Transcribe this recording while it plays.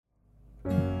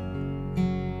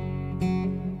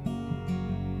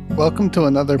Welcome to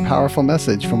another powerful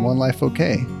message from One Life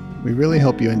OK. We really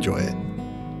hope you enjoy it.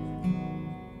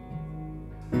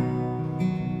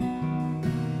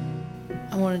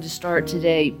 I wanted to start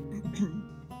today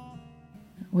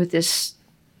with this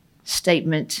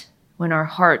statement: when our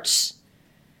hearts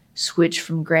switch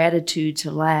from gratitude to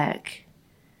lack,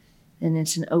 then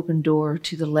it's an open door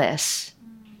to the less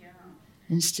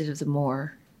instead of the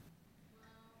more.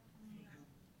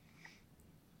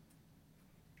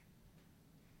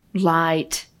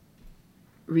 Light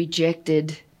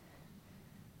rejected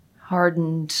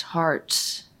hardened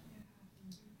hearts.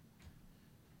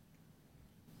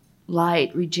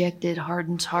 Light rejected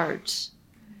hardened hearts.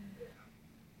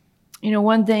 You know,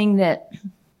 one thing that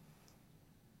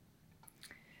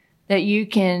you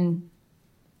can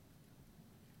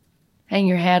hang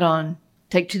your hat on,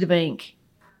 take to the bank,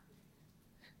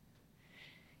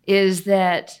 is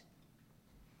that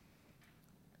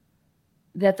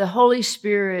the Holy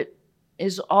Spirit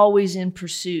is always in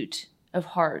pursuit of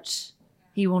hearts.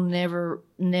 He will never,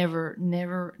 never,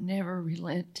 never, never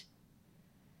relent.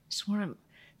 It's one of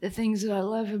the things that I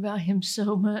love about him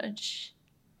so much,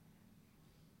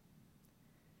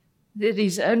 that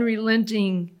he's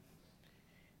unrelenting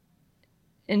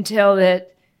until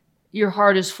that your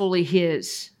heart is fully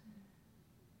his.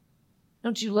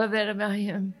 Don't you love that about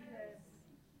him?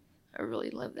 I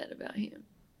really love that about him.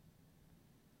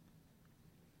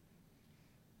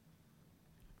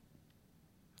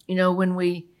 You know, when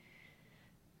we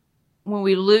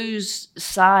lose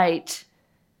sight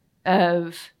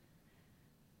of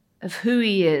who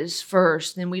he is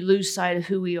first, then we lose sight of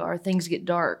who we are. Things get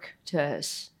dark to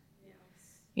us. Yes.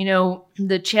 You know,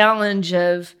 the challenge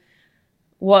of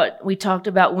what we talked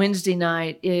about Wednesday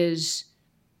night is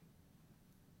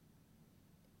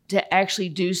to actually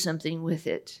do something with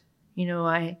it. You know,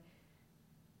 I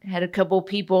had a couple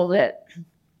people that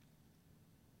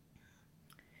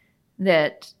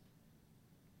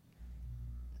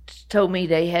told me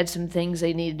they had some things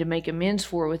they needed to make amends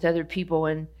for with other people,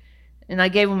 and I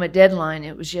gave them a deadline.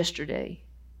 It was yesterday.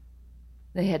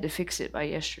 They had to fix it by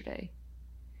yesterday.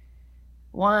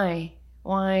 Why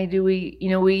do we, you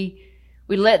know, we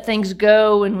let things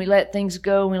go and we let things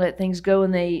go and we let things go,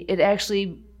 and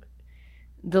the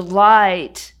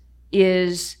light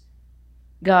is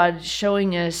God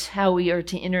showing us how we are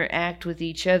to interact with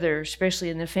each other, especially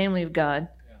in the family of God.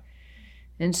 Yeah.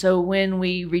 And so when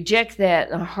we reject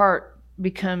that, our heart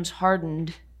becomes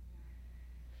hardened.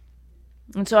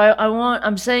 And so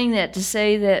I'm saying that to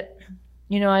say that,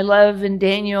 you know, I love in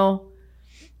Daniel,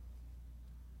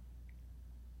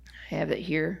 I have it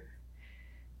here.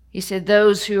 He said,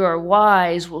 those who are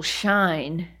wise will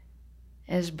shine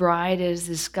as bright as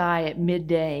the sky at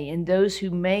midday, and those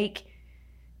who make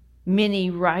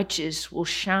many righteous will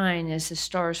shine as the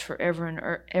stars forever and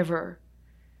ever.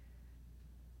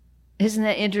 Isn't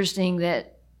that interesting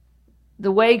that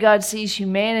the way God sees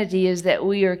humanity is that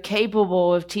we are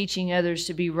capable of teaching others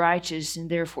to be righteous and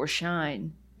therefore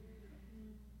shine?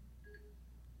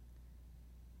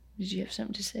 Did you have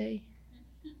something to say?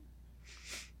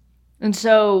 And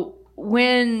so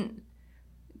when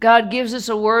God gives us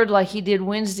a word like he did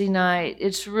Wednesday night,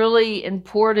 it's really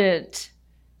important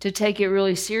to take it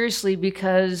really seriously,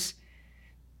 because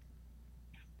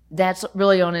that's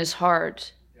really on his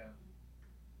heart. Yeah.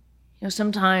 You know,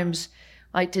 sometimes,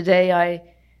 like today,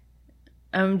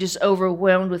 I'm just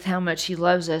overwhelmed with how much he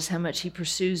loves us, how much he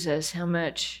pursues us, how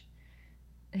much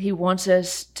he wants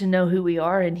us to know who we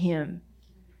are in him.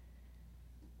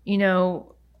 You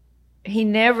know,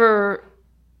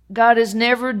 God is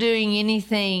never doing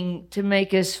anything to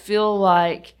make us feel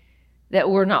like that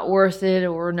we're not worth it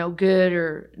or we're no good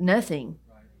or nothing.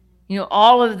 Right. You know,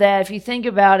 all of that, if you think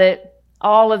about it,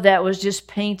 all of that was just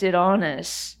painted on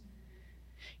us.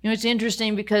 You know, it's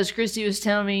interesting because Christy was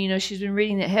telling me, you know, she's been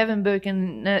reading that Heaven book,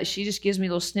 and she just gives me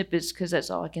little snippets because that's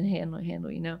all I can handle,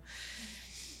 you know.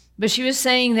 But she was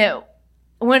saying that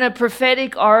when a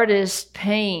prophetic artist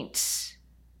paints,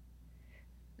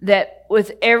 that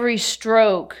with every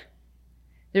stroke,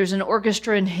 there's an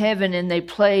orchestra in heaven and they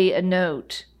play a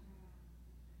note.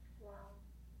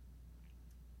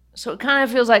 So it kind of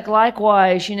feels like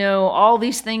likewise, you know, all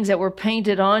these things that were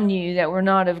painted on you that were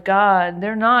not of God,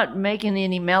 they're not making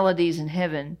any melodies in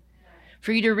heaven.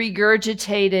 For you to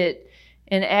regurgitate it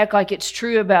and act like it's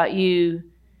true about you,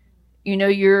 you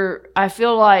know, I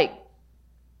feel like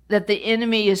that the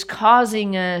enemy is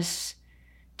causing us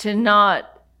to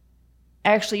not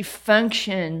actually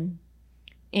function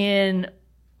in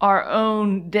our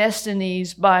own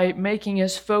destinies by making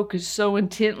us focus so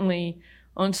intently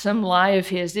on some lie of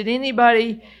his. Did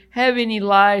anybody have any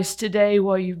lies today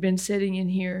while you've been sitting in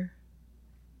here?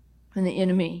 And the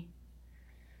enemy.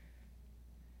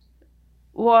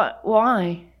 What?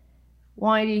 Why?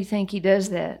 Why do you think he does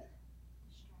that?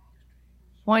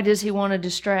 Why does he want to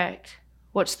distract?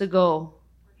 What's the goal?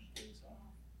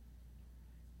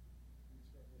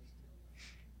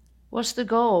 What's the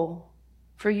goal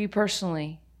for you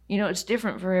personally? You know, it's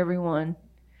different for everyone.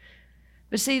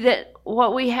 But see, that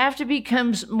what we have to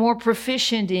become more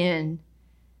proficient in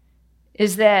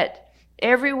is that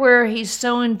everywhere he's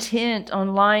so intent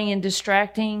on lying and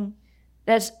distracting,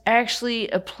 that's actually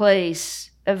a place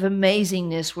of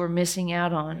amazingness we're missing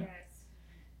out on.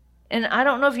 And I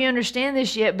don't know if you understand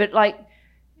this yet, but like,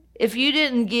 if you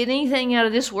didn't get anything out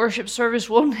of this worship service,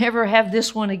 we'll never have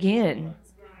this one again.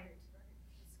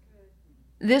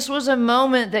 This was a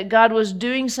moment that God was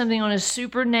doing something on a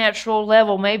supernatural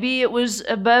level. Maybe it was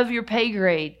above your pay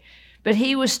grade, but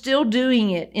he was still doing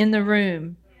it in the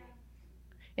room.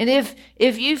 And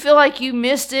if you feel like you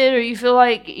missed it or you feel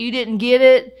like you didn't get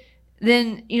it,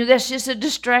 then that's just a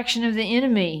distraction of the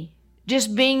enemy.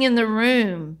 Just being in the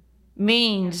room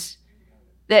means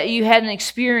that you had an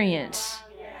experience.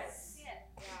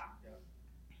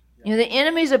 The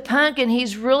enemy's a punk, and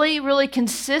he's really, really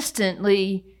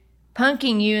consistently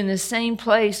punking you in the same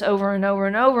place over and over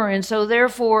and over. And so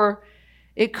therefore,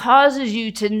 it causes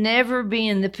you to never be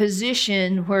in the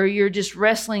position where you're just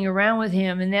wrestling around with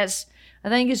him. And I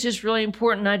think it's just really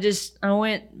important. I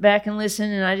went back and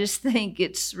listened, and I just think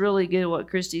it's really good what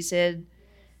Christy said.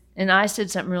 And I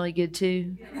said something really good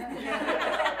too.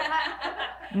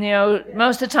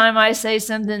 Most of the time I say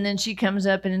something, then she comes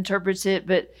up and interprets it.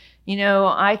 But,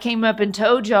 I came up and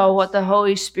told y'all what the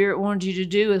Holy Spirit wanted you to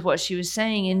do with what she was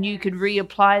saying, and you could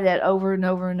reapply that over and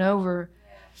over and over.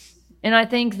 And I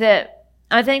think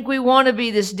we want to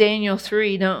be this Daniel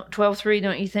 12:3,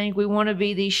 don't you think? We want to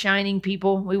be these shining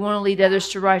people. We want to lead others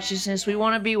to righteousness. We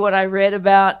want to be what I read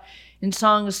about in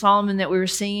Song of Solomon that we were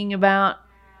singing about.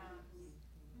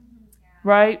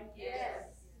 Right?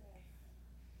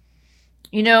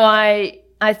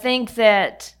 I think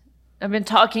that I've been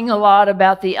talking a lot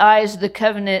about the eyes of the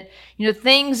covenant.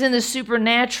 Things in the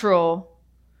supernatural.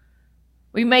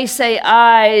 We may say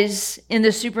eyes in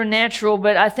the supernatural,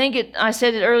 but I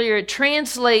said it earlier, it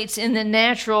translates in the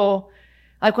natural.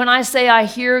 Like when I say I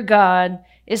hear God,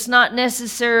 it's not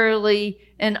necessarily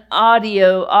an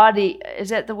audio, is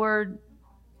that the word?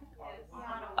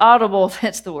 Audible,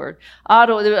 that's the word.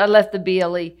 Audible, I left the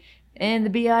BLE. And the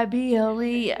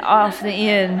BIBLE off the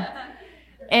end.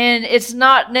 And it's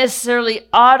not necessarily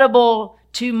audible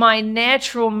to my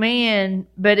natural man,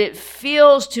 but it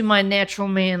feels to my natural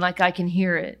man like I can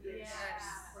hear it. Yes.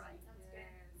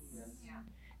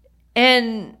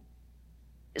 And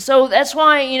so that's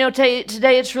why,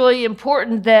 today it's really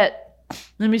important that,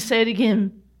 let me say it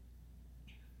again,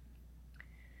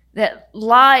 that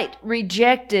light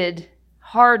rejected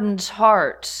hardens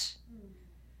hearts.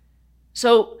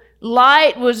 So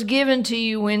light was given to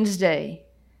you Wednesday.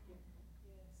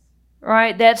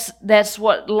 Right? That's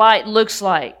what light looks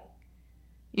like.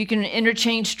 You can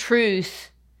interchange truth.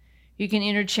 You can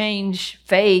interchange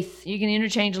faith. You can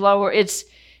interchange law. It's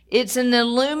an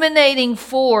illuminating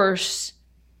force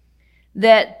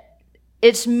that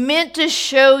it's meant to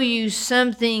show you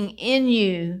something in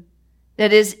you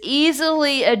that is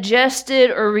easily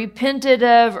adjusted or repented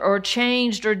of or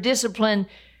changed or disciplined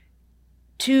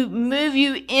to move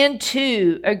you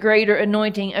into a greater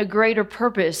anointing, a greater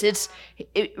purpose.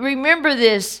 Remember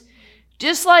this,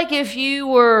 just like if you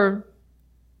were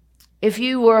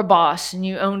a boss and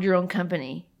you owned your own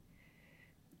company,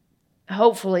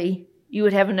 hopefully you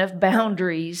would have enough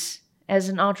boundaries as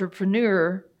an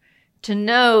entrepreneur to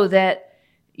know that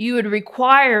you would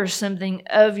require something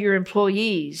of your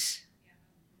employees,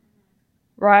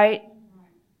 right?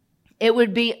 It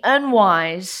would be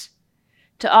unwise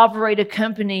to operate a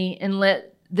company and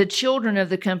let the children of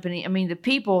the company, the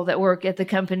people that work at the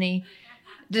company,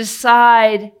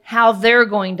 decide how they're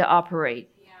going to operate.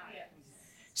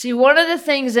 See, one of the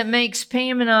things that makes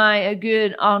Pam and I a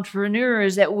good entrepreneur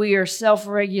is that we are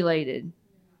self-regulated.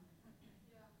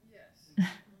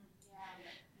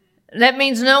 That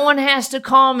means no one has to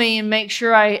call me and make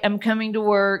sure I am coming to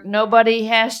work. Nobody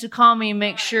has to call me and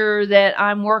make sure that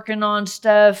I'm working on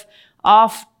stuff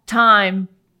off time.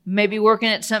 Maybe working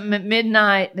at something at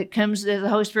midnight that the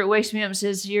Holy Spirit wakes me up and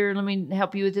says, here, let me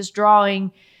help you with this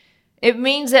drawing. It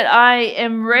means that I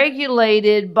am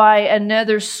regulated by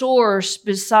another source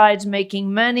besides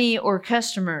making money or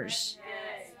customers.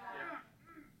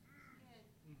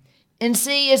 And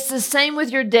see, it's the same with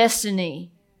your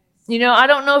destiny. I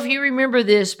don't know if you remember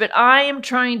this, but I am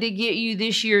trying to get you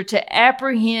this year to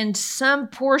apprehend some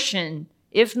portion,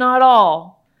 if not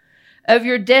all, of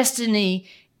your destiny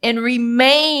and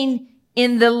remain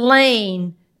in the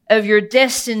lane of your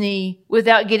destiny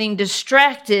without getting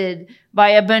distracted by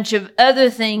a bunch of other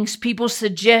things people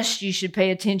suggest you should pay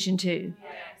attention to.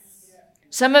 Yes.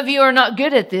 Some of you are not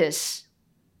good at this.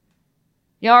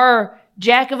 You are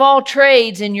jack of all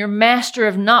trades and you're master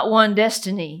of not one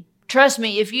destiny. Trust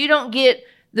me, if you don't get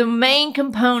the main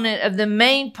component of the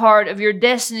main part of your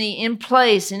destiny in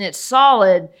place and it's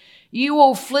solid, you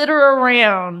will flitter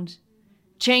around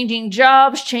changing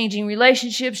jobs, changing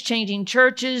relationships, changing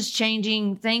churches,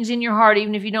 changing things in your heart,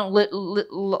 even if you don't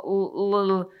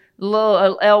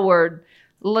L word.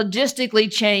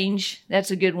 Logistically change. That's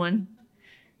a good one.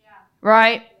 Yeah.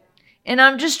 Right? And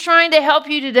I'm just trying to help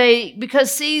you today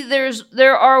because, see,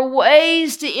 there are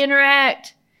ways to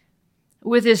interact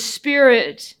with His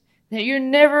Spirit that you're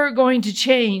never going to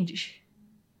change.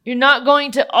 You're not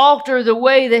going to alter the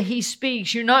way that He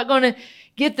speaks. You're not going to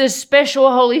get this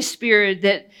special Holy Spirit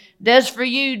that does for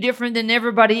you different than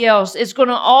everybody else. It's going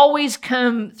to always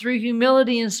come through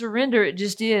humility and surrender. It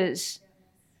just is.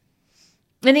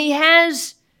 And He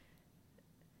has,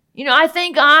 I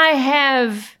think I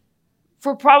have,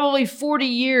 for probably 40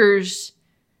 years,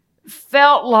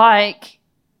 felt like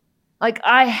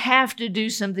I have to do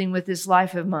something with this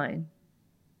life of mine.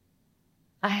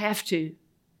 I have to.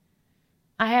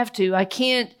 I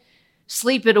can't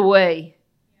sleep it away.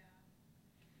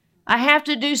 I have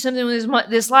to do something with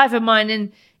this life of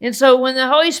mine. And so when the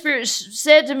Holy Spirit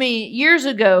said to me years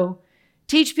ago,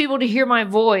 teach people to hear my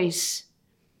voice,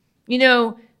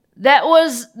 that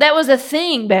was a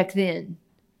thing back then.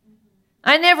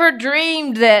 I never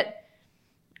dreamed that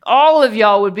all of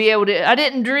y'all would be able to. I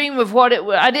didn't dream of what it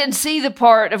would. I didn't see the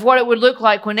part of what it would look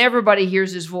like when everybody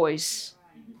hears His voice.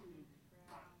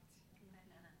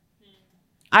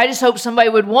 I just hope somebody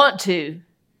would want to.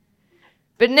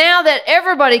 But now that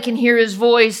everybody can hear His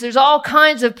voice, there's all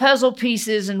kinds of puzzle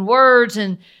pieces and words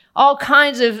and all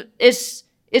kinds of, it's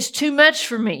too much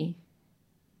for me.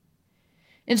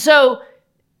 And so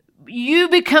you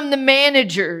become the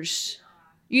managers.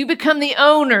 You become the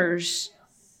owners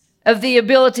of the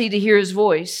ability to hear His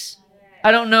voice.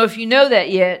 I don't know if you know that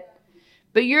yet,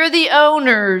 but you're the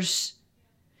owners.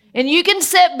 And you can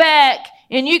sit back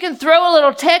and you can throw a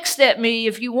little text at me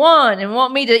if you want and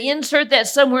want me to insert that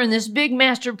somewhere in this big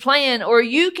master plan, or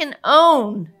you can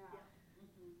own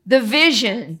the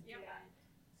vision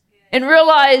and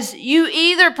realize you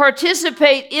either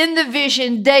participate in the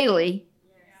vision daily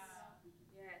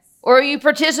or you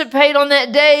participate on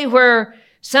that day where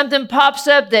something pops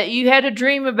up that you had a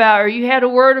dream about or you had a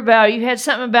word about, or you had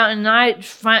something about, and I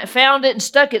found it and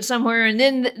stuck it somewhere, and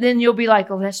then you'll be like,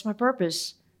 oh, that's my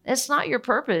purpose. That's not your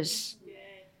purpose.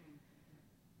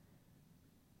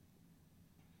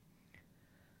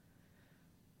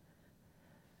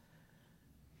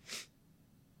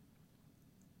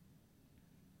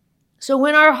 So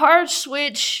when our hearts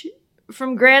switch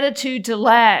from gratitude to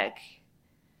lack,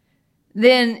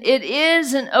 then it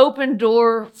is an open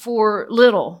door for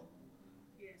little.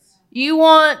 Yes. You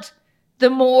want the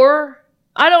more.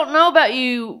 I don't know about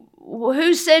you.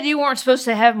 Who said you weren't supposed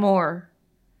to have more?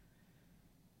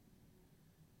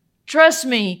 Trust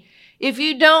me, if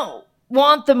you don't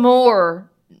want the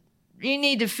more, you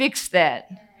need to fix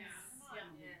that.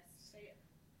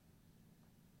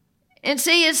 And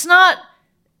see, it's not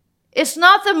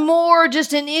the more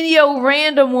just in any old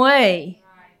random way.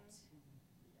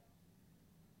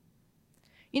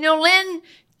 Lynn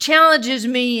challenges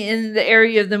me in the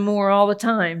area of the more all the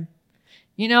time.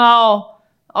 I'll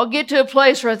get to a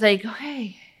place where I think,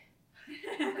 okay,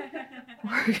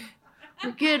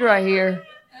 we're good right here.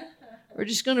 We're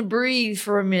just going to breathe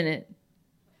for a minute.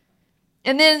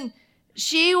 And then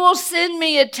she will send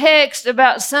me a text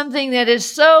about something that is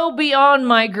so beyond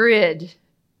my grid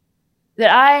that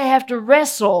I have to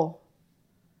wrestle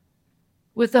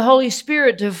with the Holy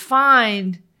Spirit to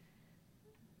find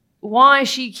why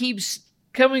she keeps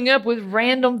coming up with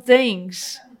random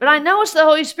things. But I know it's the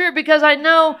Holy Spirit because I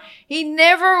know you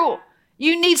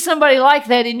need somebody like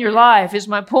that in your life, is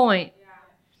my point.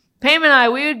 Pam and I,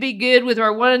 we would be good with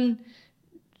our one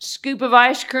scoop of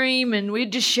ice cream and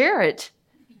we'd just share it.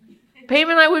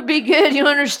 Pam and I would be good, you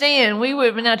understand. We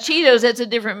would, but now Cheetos, that's a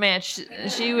different match.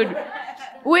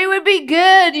 We would be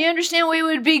good, you understand? We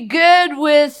would be good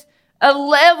with a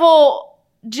level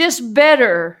just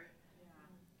better.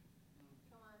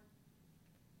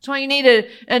 That's why you need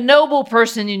a noble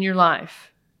person in your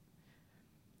life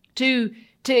to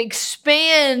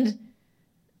expand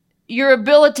your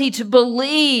ability to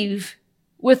believe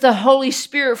with the Holy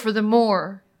Spirit for the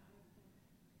more.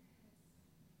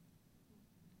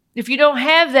 If you don't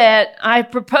have that, I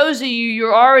propose to you,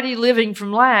 you're already living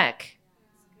from lack.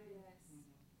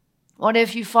 What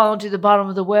if you fall into the bottom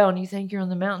of the well and you think you're on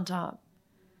the mountaintop?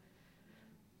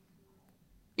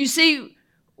 You see,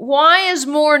 why is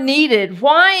more needed?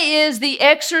 Why is the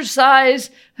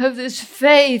exercise of this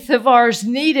faith of ours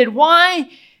needed? Why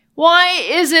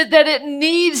is it that it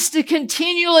needs to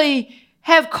continually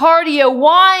have cardio?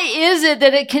 Why is it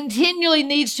that it continually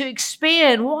needs to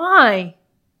expand? Why?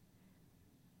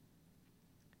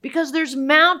 Because there's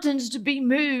mountains to be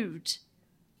moved.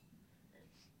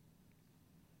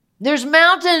 There's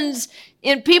mountains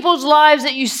in people's lives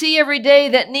that you see every day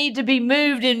that need to be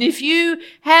moved. And if you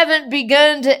haven't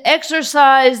begun to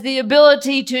exercise the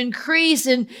ability to increase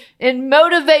and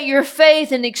motivate your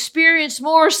faith and experience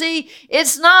more, see,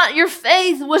 it's not, your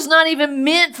faith was not even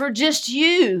meant for just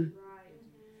you.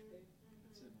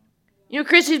 You know,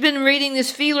 Chrissy's been reading this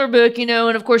Feeler book, and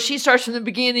of course she starts from the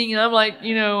beginning, and I'm like,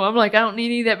 I don't need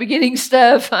any of that beginning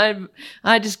stuff.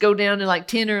 I just go down to like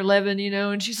 10 or 11,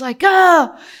 and she's like,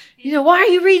 why are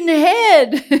you reading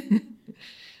ahead?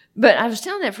 But I was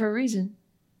telling that for a reason.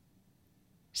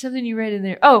 Something you read in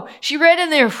there. Oh, she read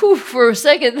in there, for a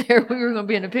second there, we were going to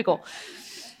be in a pickle.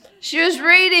 She was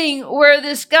reading where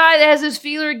this guy that has this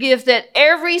feeler gift, that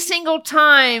every single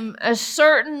time a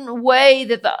certain way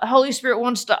that the Holy Spirit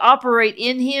wants to operate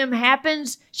in him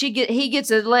happens, he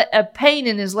gets a pain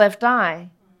in his left eye.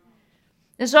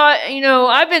 And so,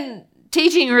 I've been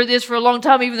teaching her this for a long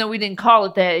time, even though we didn't call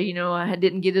it that. I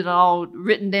didn't get it all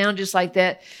written down just like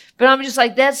that. But I'm just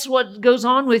like, that's what goes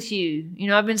on with you.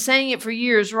 I've been saying it for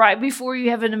years. Right before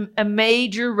you have a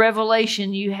major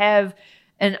revelation, you have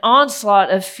an onslaught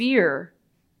of fear.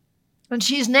 And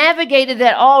she's navigated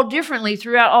that all differently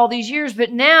throughout all these years.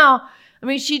 But now,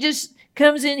 she just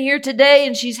comes in here today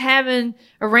and she's having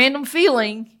a random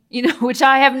feeling, which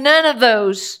I have none of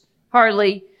those,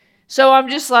 hardly. So I'm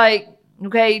just like,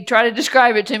 okay, try to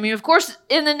describe it to me. Of course,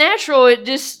 in the natural, it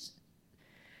just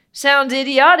sounds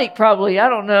idiotic probably. I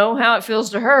don't know how it feels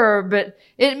to her, but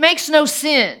it makes no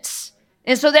sense.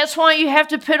 And so that's why you have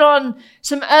to put on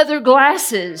some other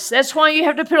glasses. That's why you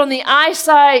have to put on the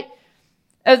eyesight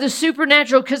of the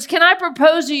supernatural. Because can I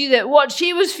propose to you that what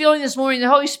she was feeling this morning, the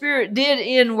Holy Spirit did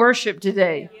in worship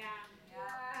today?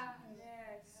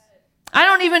 I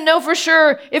don't even know for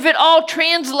sure if it all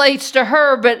translates to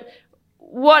her, but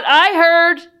what I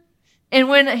heard and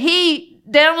when he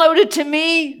downloaded to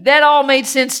me, that all made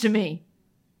sense to me.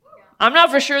 I'm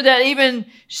not for sure that even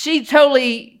she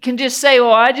totally can just say,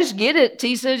 well, I just get it,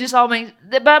 Tisa, just all makes,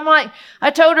 but I'm like,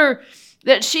 I told her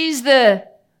that she's the,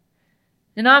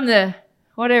 and I'm the,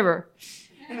 whatever.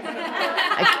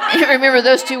 I can't remember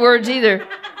those two words either.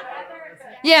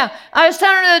 Yeah, I was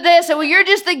telling her the other day, I said, well, you're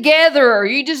just the gatherer.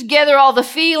 You just gather all the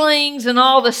feelings and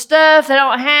all the stuff that I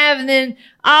don't have, and then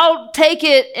I'll take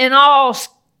it and I'll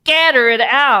scatter it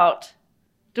out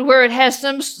to where it has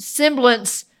some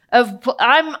semblance of,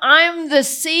 I'm the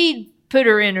seed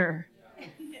putter in her.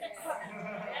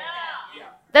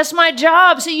 That's my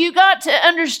job. So you got to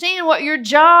understand what your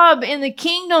job in the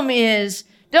kingdom is.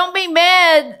 Don't be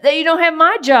mad that you don't have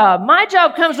my job. My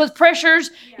job comes with pressures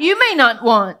you may not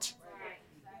want.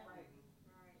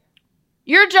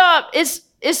 Your job,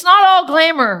 it's not all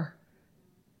glamour.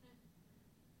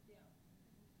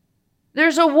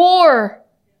 There's a war.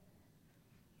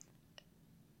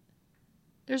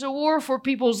 There's a war for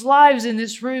people's lives in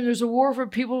this room. There's a war for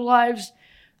people's lives.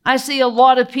 I see a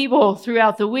lot of people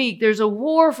throughout the week. There's a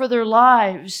war for their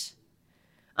lives.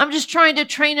 I'm just trying to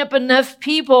train up enough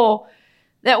people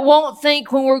that won't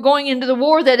think when we're going into the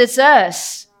war that it's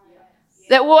us.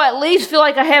 That will at least feel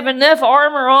like I have enough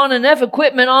armor on, enough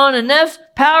equipment on, enough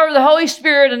power of the Holy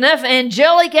Spirit, enough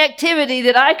angelic activity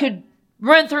that I could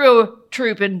run through a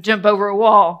troop and jump over a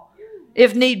wall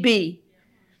if need be.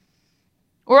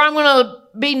 Or I'm going to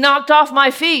be knocked off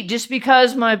my feet just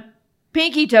because my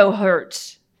pinky toe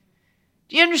hurts.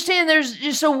 Do you understand? There's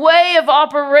just a way of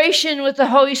operation with the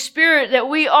Holy Spirit that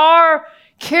we are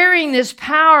carrying this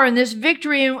power and this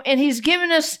victory, and He's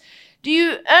given us. Do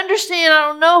you understand? I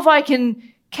don't know if I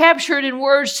can capture it in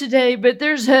words today, but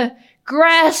there's a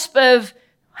grasp of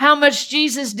how much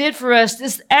Jesus did for us,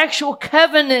 this actual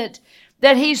covenant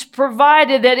that He's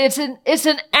provided, that it's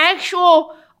an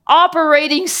actual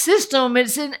operating system.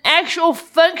 It's an actual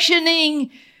functioning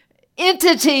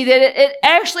entity, that it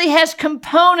actually has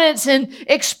components and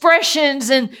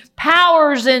expressions and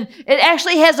powers, and it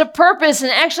actually has a purpose, and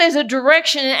it actually has a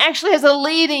direction, and it actually has a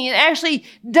leading, it actually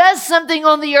does something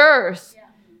on the earth.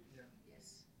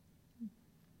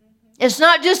 It's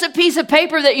not just a piece of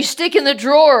paper that you stick in the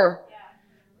drawer.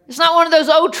 It's not one of those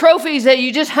old trophies that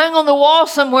you just hung on the wall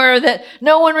somewhere that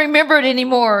no one remembered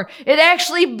anymore. It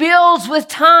actually builds with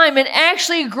time. It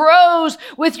actually grows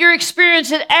with your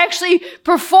experience. It actually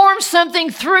performs something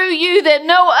through you that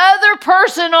no other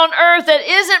person on earth that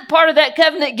isn't part of that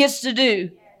covenant gets to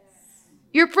do.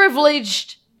 You're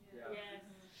privileged.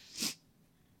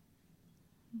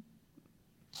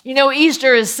 You know,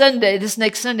 Easter is Sunday. This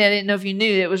next Sunday, I didn't know if you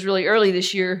knew, it was really early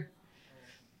this year.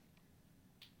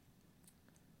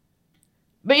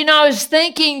 But you know, I was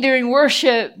thinking during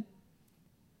worship,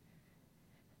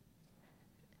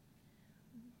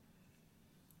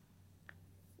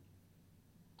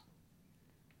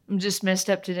 I'm just messed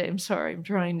up today. I'm sorry. I'm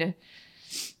trying to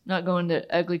not go into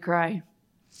ugly cry.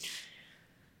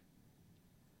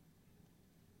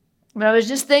 But I was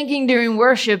just thinking during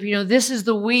worship, you know, this is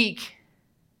the week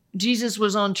Jesus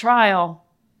was on trial,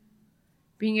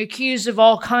 being accused of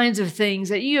all kinds of things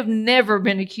that you have never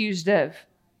been accused of.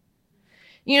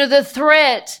 You know, the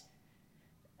threat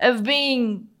of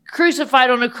being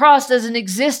crucified on a cross doesn't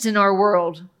exist in our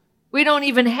world. We don't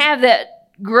even have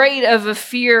that great of a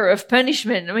fear of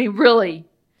punishment. I mean, really.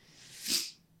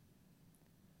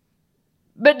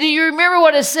 But do you remember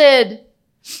what it said?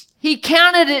 He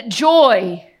counted it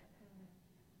joy.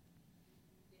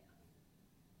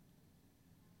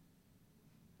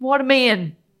 What a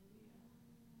man.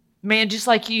 Man just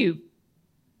like you,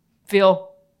 Phil.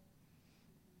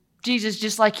 Jesus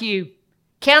just like you.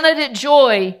 Counted it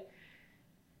joy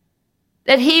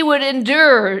that he would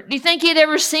endure. Do you think he'd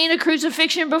ever seen a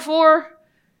crucifixion before?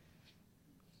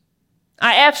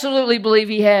 I absolutely believe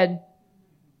he had.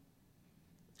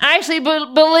 I actually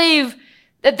believe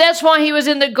that that's why he was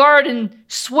in the garden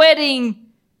sweating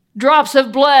drops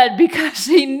of blood, because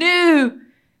he knew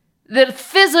the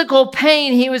physical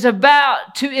pain he was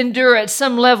about to endure at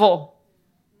some level.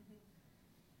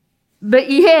 But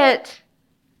yet,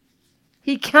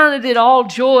 he counted it all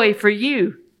joy for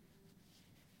you.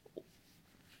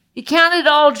 He counted it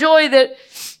all joy that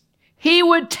he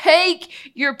would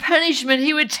take your punishment,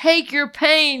 he would take your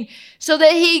pain, so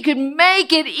that he could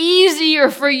make it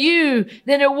easier for you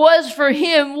than it was for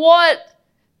him. What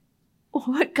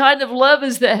kind of love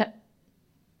is that?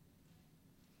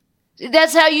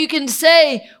 That's how you can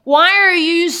say, why are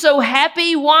you so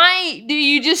happy? Why do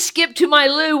you just skip to my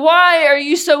loo? Why are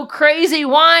you so crazy?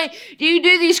 Why do you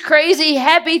do these crazy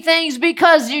happy things?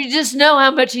 Because you just know how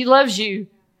much he loves you.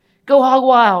 Go hog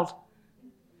wild.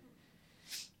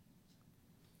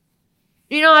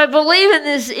 You know, I believe in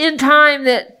this end time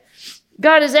that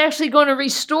God is actually going to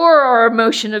restore our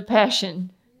emotion of passion.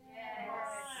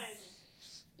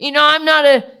 You know, I'm not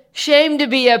ashamed to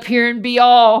be up here and be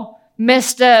all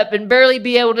messed up and barely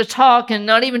be able to talk and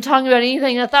not even talking about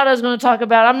anything I thought I was going to talk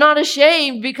about. I'm not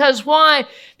ashamed because why?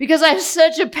 Because I have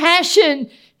such a passion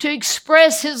to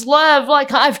express his love.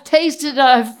 Like I've tasted it,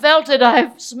 I've felt it,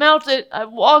 I've smelt it,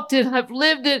 I've walked it, I've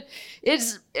lived it.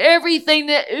 It's everything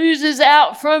that oozes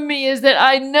out from me is that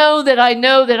I know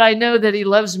that he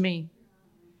loves me.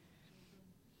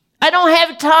 I don't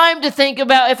have time to think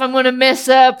about if I'm going to mess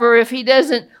up or if he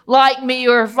doesn't like me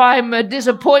or if I'm a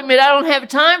disappointment. I don't have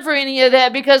time for any of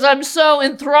that because I'm so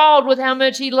enthralled with how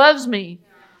much he loves me,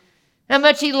 how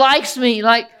much he likes me.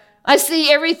 Like I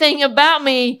see everything about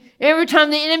me every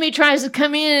time the enemy tries to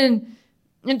come in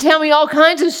and tell me all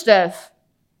kinds of stuff.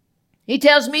 He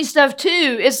tells me stuff too.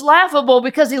 It's laughable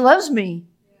because he loves me.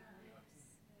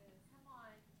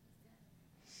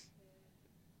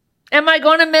 Am I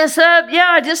going to mess up? Yeah,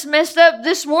 I just messed up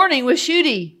this morning with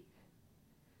Shooty.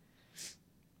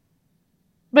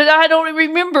 But I don't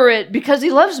remember it because he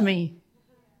loves me.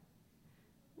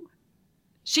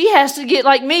 She has to get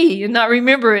like me and not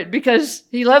remember it because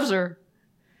he loves her.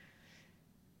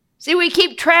 See, we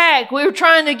keep track. We're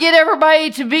trying to get everybody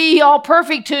to be all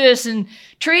perfect to us and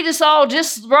treat us all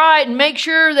just right and make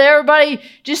sure that everybody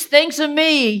just thinks of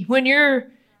me when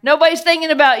nobody's thinking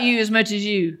about you as much as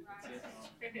you.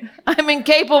 I'm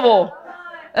incapable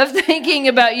of thinking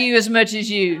about you as much as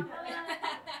you.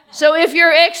 So if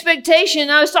your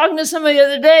expectation, I was talking to somebody the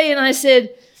other day and I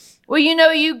said, well, you know,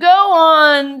 you go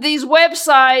on these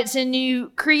websites and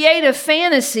you create a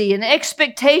fantasy, an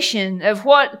expectation of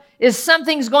what is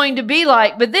something's going to be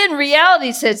like, but then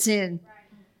reality sets in.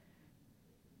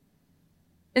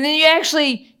 And then you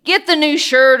actually get the new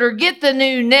shirt or get the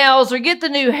new nails or get the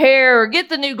new hair or get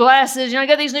the new glasses. You know, I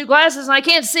got these new glasses and I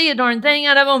can't see a darn thing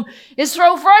out of them. It's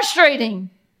so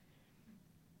frustrating.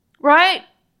 Right?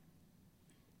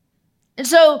 And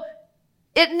so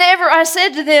I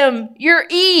said to them, your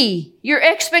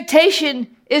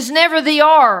expectation is never the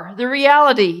R, the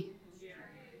reality.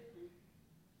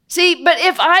 See, but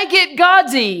if I get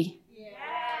God's E,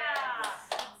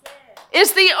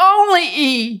 It's the only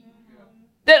E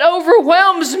that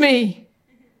overwhelms me.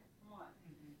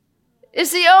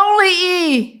 It's the only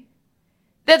E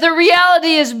that the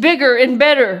reality is bigger and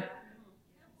better.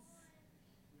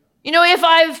 You know, if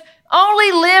I've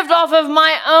only lived off of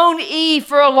my own E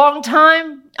for a long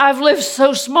time, I've lived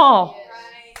so small.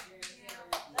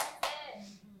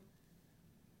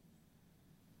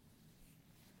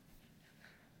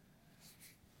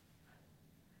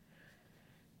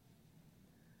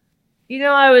 You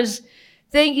know, I was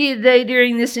thinking today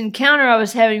during this encounter I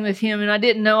was having with him, and I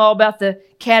didn't know all about the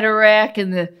cataract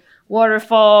and the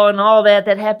waterfall and all that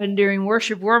happened during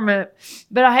worship warm-up,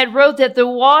 but I had wrote that the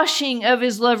washing of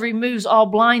his love removes all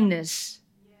blindness.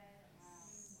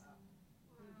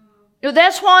 You know,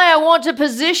 that's why I want to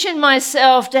position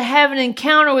myself to have an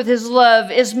encounter with his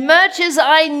love as much as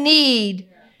I need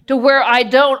to where I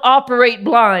don't operate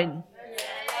blind.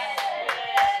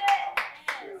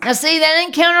 Now, see, that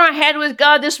encounter I had with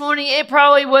God this morning, it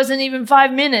probably wasn't even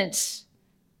 5 minutes.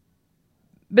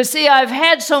 But see, I've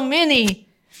had so many,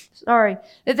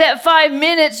 that 5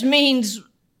 minutes means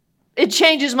it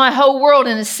changes my whole world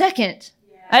in a second.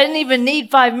 I didn't even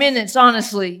need 5 minutes,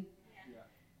 honestly.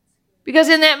 Because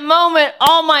in that moment,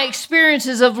 all my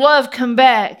experiences of love come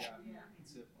back.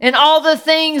 And all the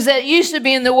things that used to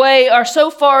be in the way are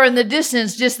so far in the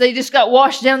distance, they just got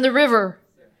washed down the river.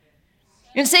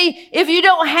 And see, if you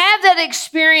don't have that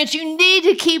experience, you need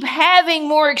to keep having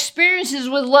more experiences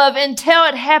with love until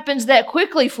it happens that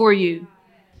quickly for you.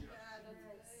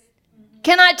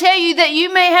 Can I tell you that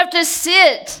you may have to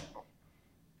sit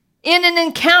in an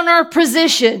encounter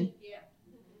position?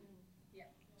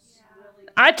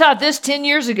 I taught this 10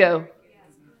 years ago.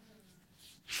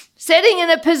 Sitting in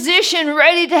a position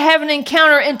ready to have an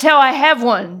encounter until I have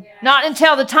one, not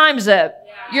until the time's up,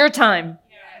 your time.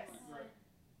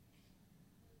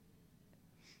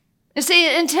 And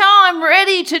see, until I'm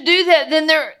ready to do that, then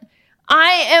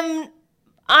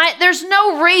there's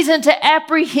no reason to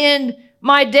apprehend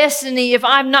my destiny if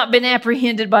I've not been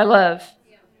apprehended by love.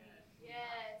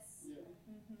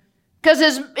 Because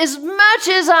as much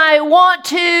as I want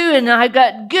to, and I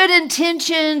got good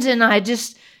intentions, and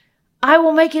I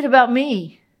will make it about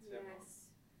me.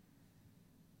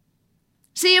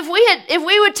 See, if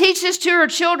we would teach this to our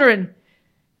children,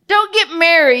 don't get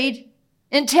married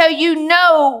until you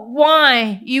know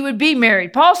why you would be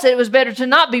married. Paul said it was better to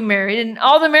not be married, and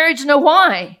all the marrieds know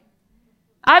why.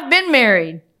 I've been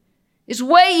married. It's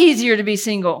way easier to be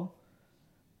single.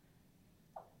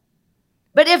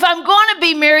 But if I'm going to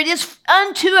be married, it's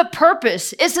unto a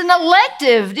purpose. It's an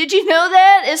elective. Did you know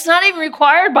that? It's not even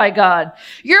required by God.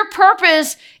 Your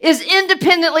purpose is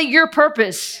independently your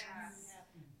purpose.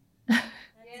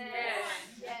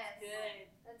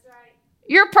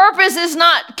 Your purpose is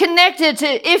not connected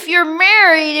to, if you're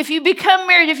married, if you become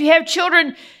married, if you have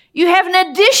children, you have an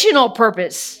additional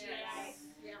purpose.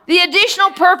 The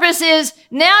additional purpose is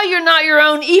now you're not your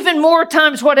own, even more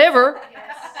times whatever.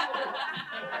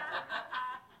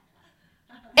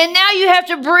 And now you have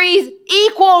to breathe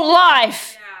equal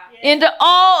life into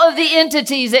all of the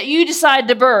entities that you decide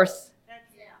to birth.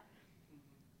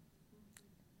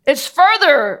 It's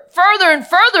further and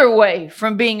further away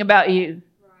from being about you.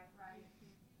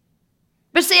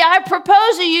 But see, I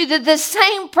propose to you that the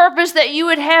same purpose that you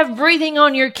would have breathing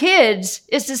on your kids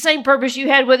is the same purpose you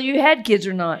had whether you had kids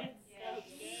or not.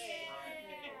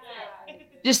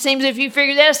 Just seems if you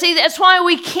figure that out. See, that's why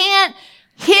we can't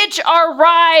hitch our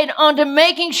ride onto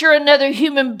making sure another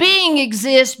human being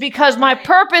exists, because my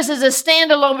purpose is a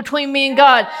standalone between me and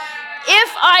God.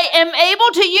 If I am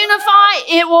able to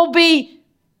unify, it will be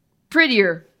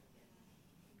prettier,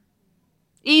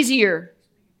 easier,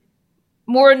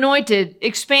 more anointed,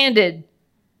 expanded.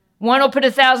 One will put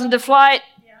 1,000 to flight,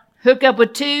 hook up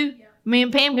with 2. Me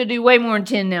and Pam could do way more than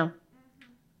 10 now.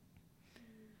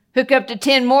 Hook up to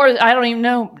 10 more. I don't even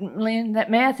know, Lynn,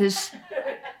 that math is...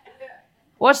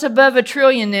 What's above a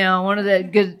trillion now? One of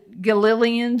the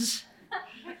Gillians?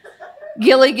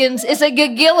 Gilligans? It's a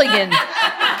Gilligan.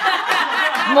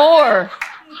 More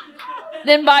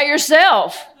than by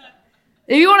yourself.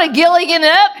 If you want to Gilligan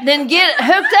up, then get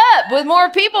hooked up with more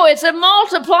people. It's a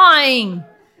multiplying.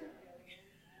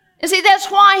 And see, that's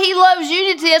why he loves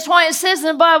unity. That's why it says in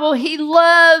the Bible, he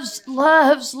loves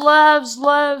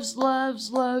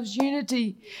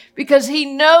unity. Because he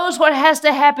knows what has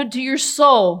to happen to your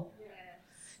soul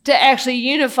to actually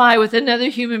unify with another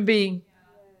human being.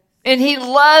 And he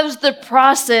loves the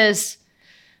process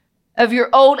of your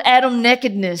old Adam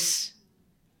nakedness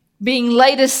being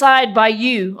laid aside by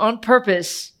you on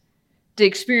purpose to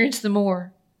experience the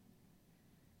more.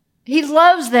 He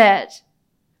loves that.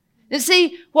 And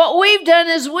see, what we've done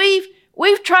is we've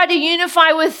we've tried to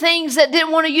unify with things that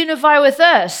didn't want to unify with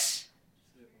us.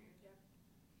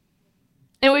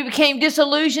 And we became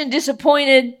disillusioned,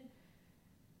 disappointed,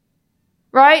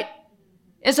 right?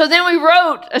 And so then we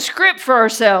wrote a script for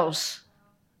ourselves.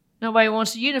 Nobody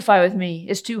wants to unify with me.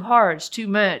 It's too hard. It's too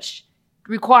much. It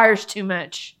requires too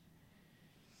much.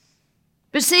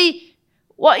 But see,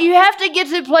 what you have to get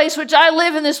to the place, which I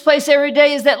live in this place every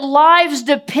day, is that lives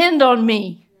depend on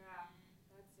me.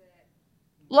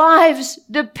 Lives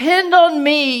depend on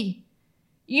me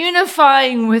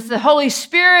unifying with the Holy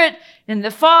Spirit and the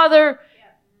Father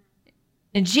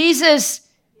and Jesus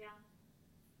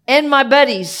and my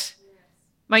buddies,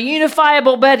 my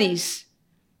unifiable buddies.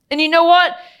 And you know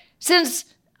what? Since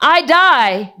I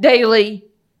die daily,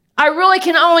 I really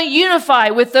can only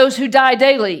unify with those who die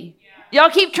daily. Y'all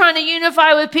keep trying to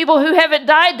unify with people who haven't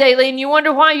died daily, and you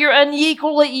wonder why you're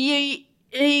unequally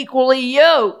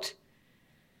yoked.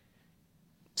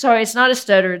 Sorry, it's not a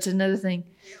stutter. It's another thing.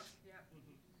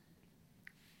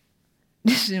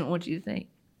 This isn't what you think.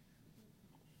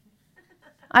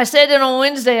 I said it on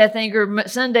Wednesday, I think, or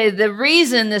Sunday. The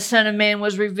reason the Son of Man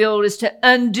was revealed is to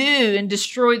undo and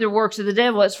destroy the works of the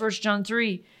devil. That's 1 John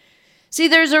 3. See,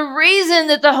 there's a reason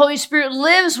that the Holy Spirit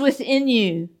lives within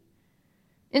you.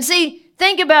 And see,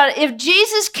 think about it. If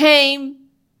Jesus came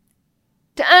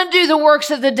to undo the works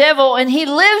of the devil and he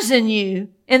lives in you,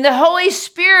 and the Holy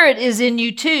Spirit is in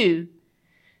you too.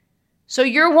 So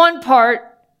you're one part,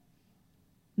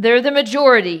 they're the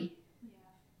majority.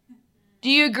 Do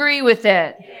you agree with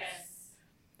that? Yes.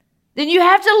 Then you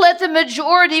have to let the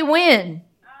majority win.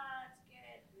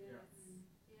 That's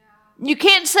good. You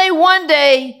can't say one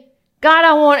day, God,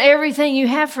 I want everything you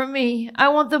have for me. I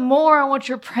want the more. I want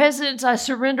your presence. I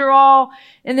surrender all.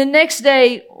 And the next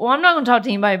day, well, I'm not going to talk to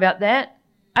anybody about that.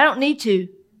 I don't need to.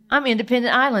 I'm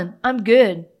independent island. I'm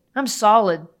good. I'm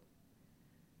solid.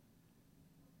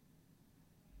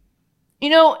 You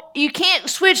know, you can't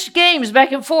switch games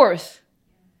back and forth.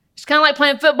 It's kind of like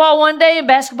playing football one day and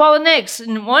basketball the next.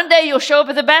 And one day you'll show up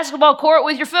at the basketball court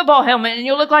with your football helmet and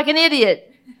you'll look like an idiot.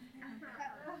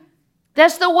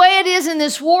 That's the way it is in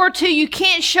this war too. You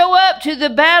can't show up to the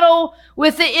battle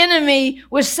with the enemy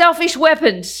with selfish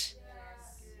weapons.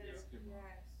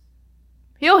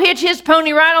 He'll hitch his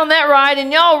pony right on that ride,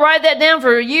 and y'all ride that down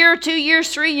for a year, 2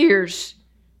 years, 3 years,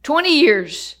 20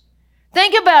 years.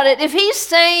 Think about it. If he's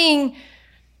saying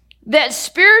that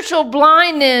spiritual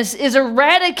blindness is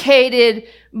eradicated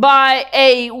by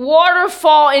a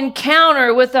waterfall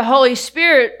encounter with the Holy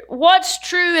Spirit, what's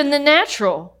true in the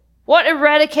natural? What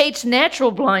eradicates natural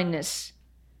blindness?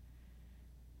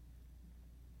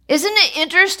 Isn't it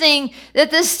interesting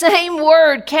that the same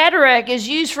word, cataract, is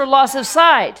used for loss of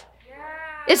sight?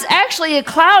 It's actually a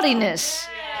cloudiness.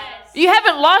 You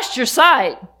haven't lost your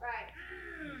sight.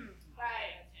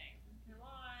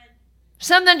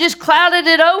 Something just clouded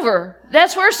it over.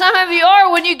 That's where some of you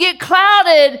are. When you get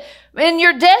clouded in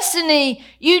your destiny,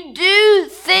 you do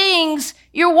things.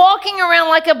 You're walking around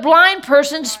like a blind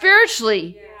person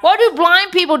spiritually. What do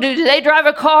blind people do? Do they drive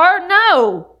a car?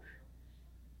 No.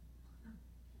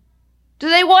 Do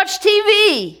they watch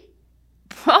TV?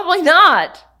 Probably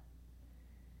not.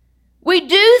 We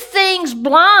do things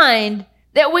blind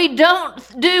that we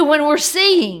don't do when we're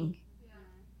seeing.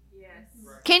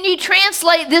 Can you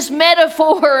translate this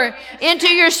metaphor into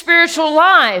your spiritual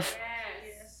life?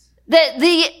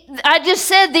 I just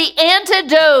said the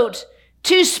antidote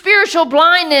to spiritual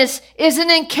blindness is an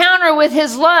encounter with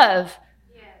His love.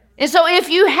 And so if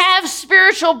you have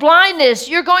spiritual blindness,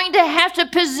 you're going to have to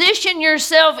position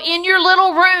yourself in your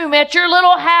little room at your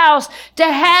little house to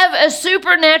have a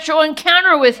supernatural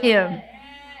encounter with Him.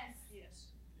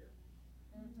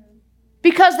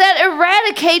 Because that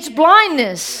eradicates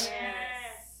blindness.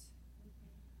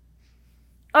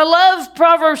 I love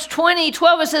Proverbs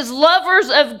 20:12. It says,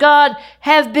 lovers of God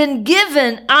have been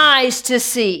given eyes to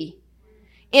see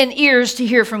and ears to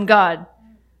hear from God.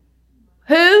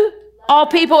 Who? All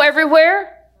people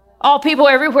everywhere? All people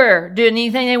everywhere doing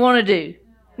anything they want to do.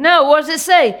 No, what does it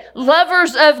say?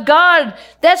 Lovers of God.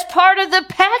 That's part of the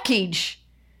package.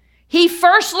 He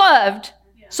first loved,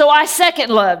 so I second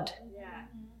loved.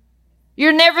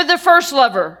 You're never the first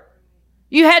lover.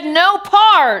 You had no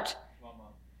part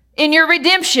in your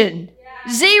redemption.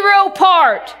 Zero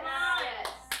part.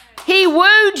 He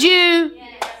wooed you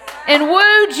and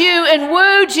wooed you and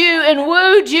wooed you and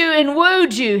wooed you and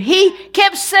wooed you. He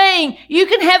kept saying, you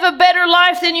can have a better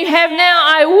life than you have now.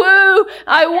 I woo,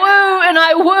 and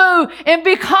I woo. And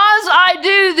because I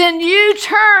do, then you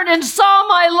turned and saw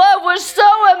my love was so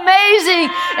amazing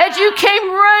that you came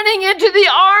running into the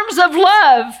arms of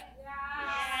love.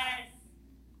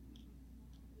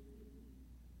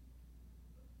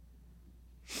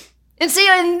 And see,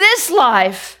 in this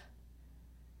life,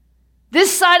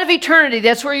 this side of eternity,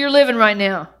 that's where you're living right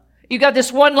now. You got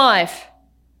this one life.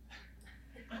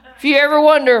 If you ever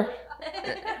wonder,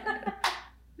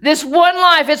 this one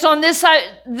life, it's on this side.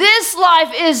 This life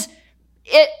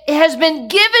it has been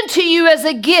given to you as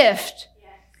a gift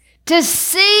to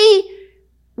see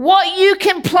what you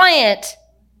can plant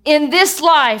in this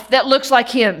life that looks like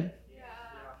Him.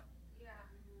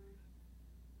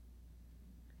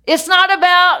 It's not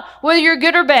about whether you're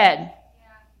good or bad.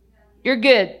 You're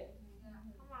good.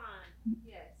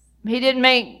 He didn't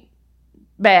make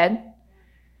bad.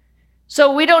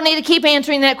 So we don't need to keep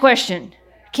answering that question.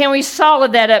 Can we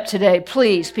solid that up today,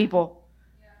 please, people?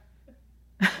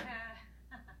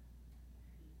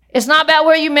 It's not about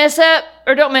where you mess up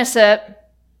or don't mess up.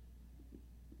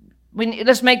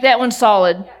 Let's make that one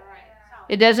solid.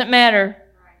 It doesn't matter.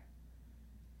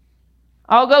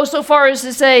 I'll go so far as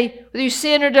to say, whether you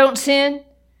sin or don't sin,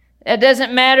 that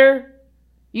doesn't matter.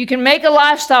 You can make a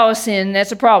lifestyle of sin.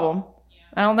 That's a problem.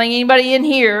 I don't think anybody in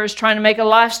here is trying to make a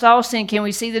lifestyle of sin. Can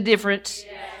we see the difference?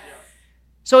 Yes.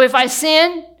 So if I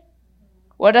sin,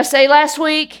 what did I say last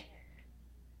week?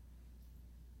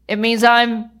 It means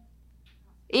I'm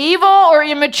evil or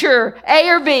immature. A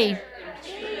or B?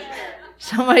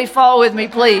 Somebody follow with me,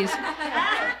 please.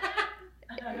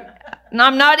 And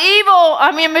I'm not evil.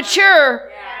 I'm immature.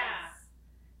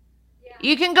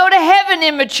 You can go to heaven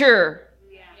immature.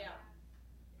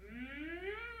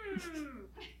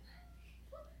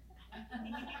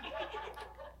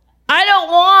 I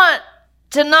don't want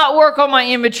to not work on my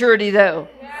immaturity, though.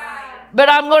 But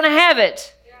I'm going to have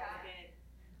it.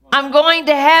 I'm going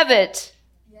to have it.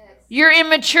 You're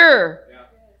immature.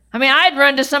 I mean, I'd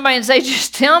run to somebody and say,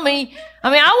 just tell me. I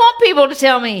mean, I want people to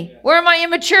tell me, where am I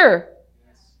immature?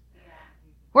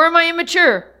 Where am I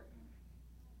immature?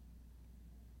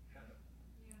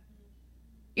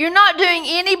 You're not doing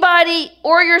anybody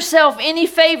or yourself any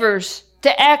favors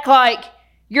to act like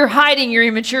you're hiding your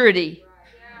immaturity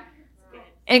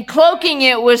and cloaking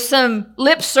it with some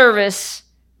lip service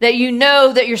that you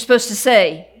know that you're supposed to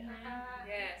say.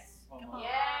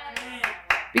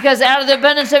 Because out of the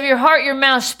abundance of your heart, your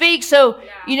mouth speaks. So,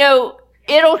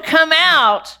 it'll come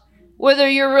out whether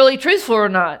you're really truthful or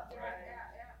not.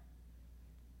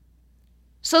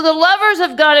 So the lovers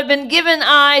of God have been given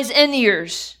eyes and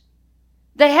ears.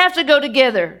 They have to go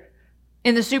together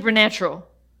in the supernatural.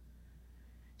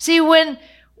 See, when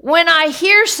I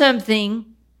hear something,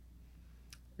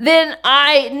 then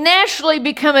I naturally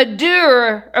become a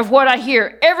doer of what I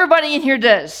hear. Everybody in here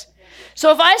does.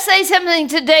 So if I say something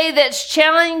today that's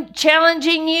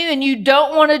challenging you and you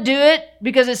don't want to do it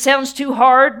because it sounds too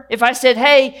hard, if I said,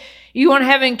 hey, you want to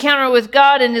have an encounter with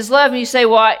God and His love, and you say,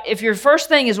 well, if your first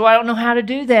thing is, well, I don't know how to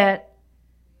do that,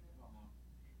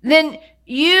 then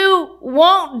you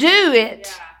won't do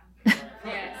it.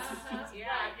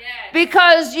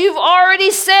 Because you've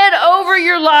already said over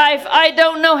your life, I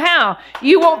don't know how.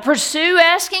 You won't pursue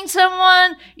asking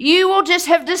someone. You will just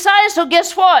have decided. So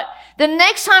guess what? The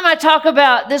next time I talk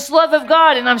about this love of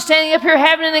God and I'm standing up here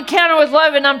having an encounter with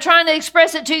love and I'm trying to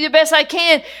express it to you the best I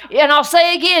can, and I'll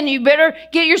say again, you better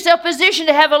get yourself positioned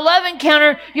to have a love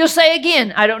encounter. You'll say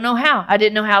again, I don't know how. I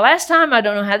didn't know how last time. I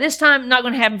don't know how this time. Not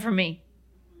going to happen for me.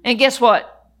 And guess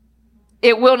what?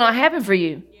 It will not happen for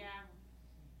you.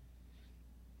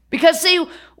 Because see,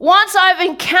 once I've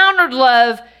encountered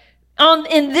love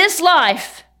in this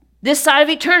life, this side of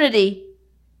eternity,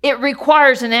 it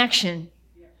requires an action.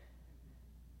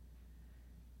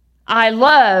 I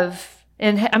love,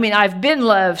 I've been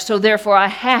loved, so therefore I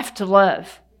have to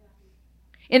love.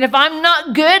 And if I'm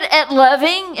not good at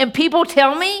loving and people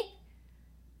tell me,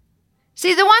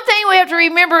 see, the one thing we have to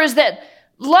remember is that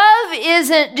love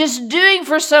isn't just doing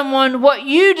for someone what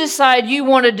you decide you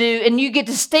want to do and you get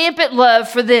to stamp it love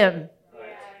for them.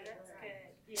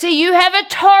 See, you have a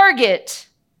target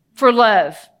for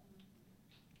love.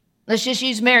 Let's just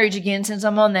use marriage again since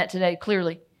I'm on that today,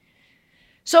 clearly.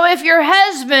 So if your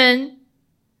husband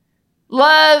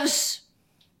loves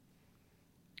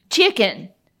chicken,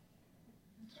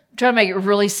 I'm trying to make it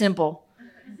really simple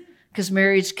because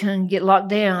marriage can get locked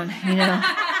down,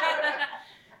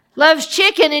 loves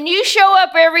chicken, and you show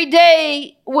up every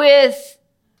day with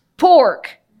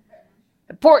pork,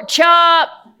 a pork chop,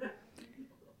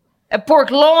 a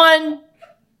pork loin.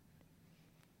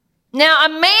 Now, a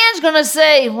man's going to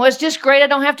say, well, it's just great, I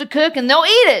don't have to cook, and they'll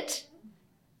eat it.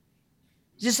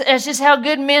 That's just how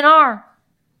good men are.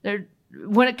 They're,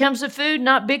 when it comes to food,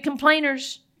 not big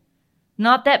complainers.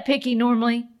 Not that picky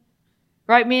normally.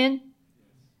 Right, men?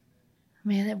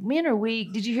 Man, men are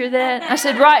weak. Did you hear that? I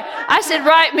said,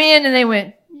 right, men, and they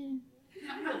went.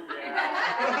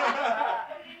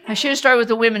 I should have started with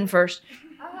the women first.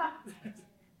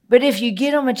 But if you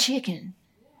get them a chicken,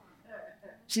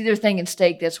 see, they're thinking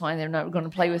steak. That's why they're not going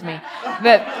to play with me.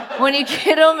 But when you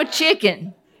get them a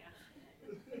chicken,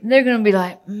 they're going to be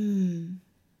like, I'm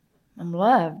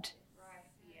loved.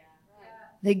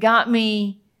 They got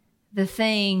me the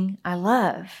thing I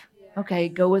love. Okay,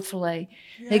 go with filet.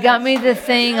 They got me the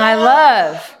thing I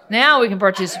love. Now we can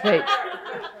participate.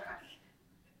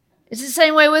 It's the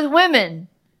same way with women.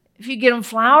 If you get them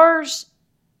flowers,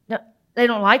 they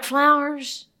don't like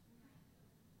flowers,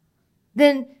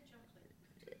 then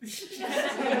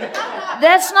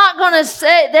that's not going to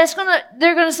say,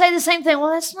 they're going to say the same thing.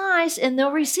 Well, that's nice. And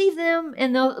they'll receive them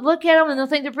and they'll look at them and they'll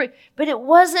think they're pretty. But it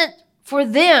wasn't for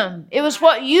them. It was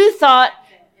what you thought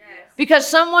because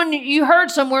someone you heard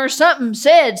somewhere, something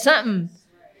said something.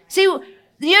 See,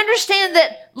 do you understand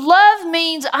that love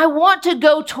means I want to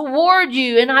go toward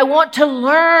you and I want to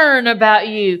learn about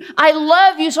you. I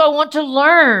love you, so I want to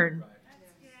learn.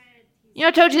 You know,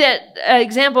 I told you that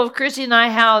example of Chrissy and I,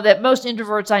 how that most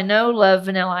introverts I know love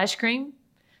vanilla ice cream.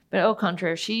 But au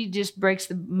contraire, she just breaks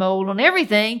the mold on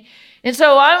everything. And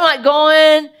so I'm like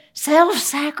going,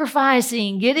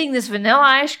 self-sacrificing, getting this vanilla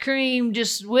ice cream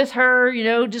just with her, you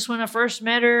know, just when I first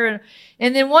met her.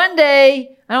 And then one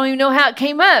day, I don't even know how it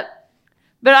came up,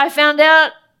 but I found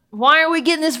out, why are we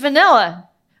getting this vanilla?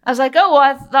 I was like, oh, well,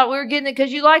 I thought we were getting it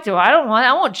because you liked it. Well,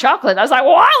 I want chocolate. I was like,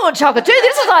 well, I want chocolate too.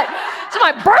 This is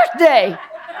my birthday.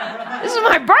 This is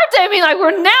my birthday. I mean, like,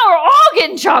 we're all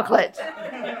getting chocolate.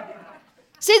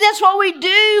 See, that's what we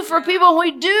do for people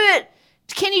when we do it.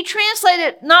 Can you translate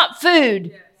it? Not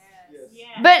food,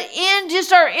 but in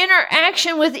just our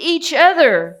interaction with each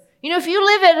other. You know, if you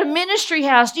live at a ministry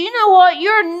house, do you know what?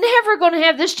 You're never going to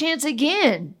have this chance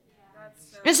again.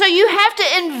 And so you have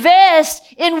to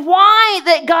invest in why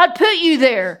that God put you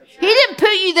there. He didn't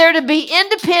put you there to be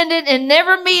independent and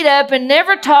never meet up and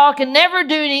never talk and never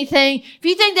do anything. If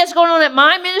you think that's going on at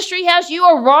my ministry house, you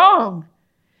are wrong.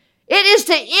 It is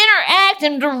to interact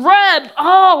and to rub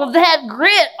all of that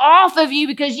grit off of you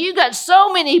because you got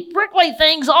so many prickly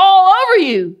things all over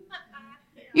you.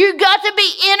 You've got to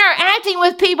be interacting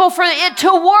with people for it to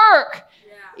work.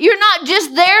 You're not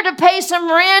just there to pay some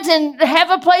rent and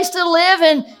have a place to live,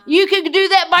 and you can do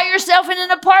that by yourself in an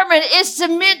apartment. It's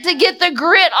meant to get the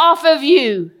grit off of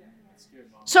you.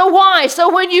 So why?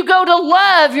 So when you go to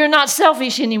love, you're not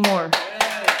selfish anymore.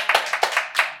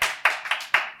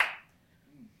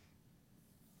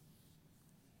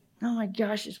 Oh my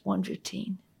gosh, it's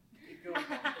 1:15.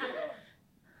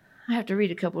 I have to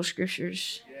read a couple of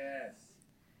scriptures.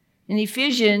 In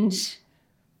Ephesians,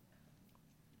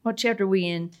 what chapter are we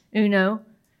in? Uno.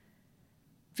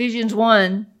 Ephesians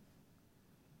 1.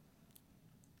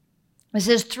 It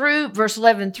says, verse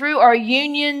 11, through our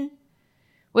union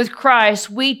with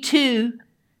Christ, we too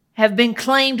have been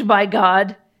claimed by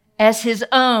God as his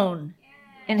own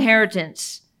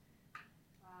inheritance.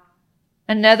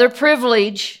 Another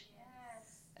privilege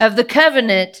of the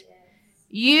covenant.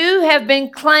 You have been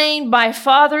claimed by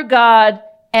Father God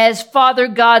as Father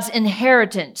God's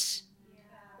inheritance.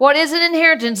 What is an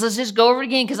inheritance? Let's just go over it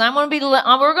again because we're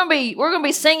going to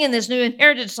be singing this new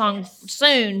inheritance song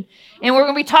soon, and we're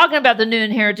going to be talking about the new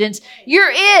inheritance.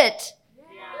 You're it.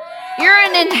 You're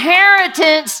an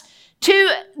inheritance to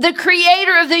the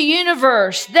creator of the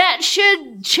universe. That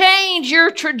should change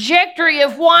your trajectory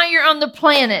of why you're on the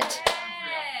planet.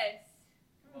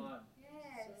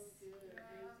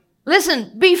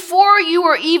 Listen, before you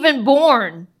were even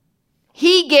born,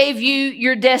 he gave you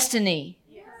your destiny.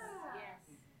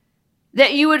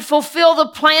 That you would fulfill the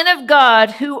plan of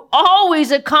God, who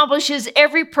always accomplishes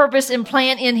every purpose and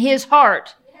plan in his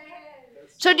heart.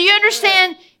 So do you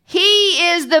understand? He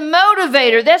is the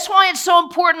motivator. That's why it's so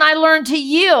important I learn to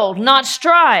yield, not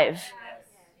strive.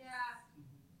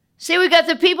 See, we got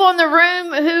the people in the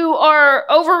room who are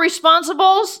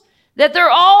over-responsibles, that they're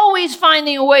always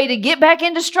finding a way to get back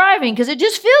into striving because it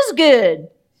just feels good.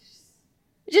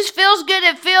 It just feels good.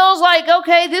 It feels like,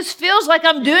 okay, this feels like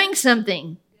I'm doing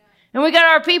something. And we got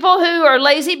our people who are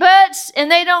lazy butts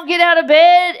and they don't get out of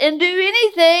bed and do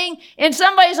anything. And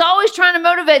somebody's always trying to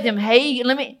motivate them. Hey,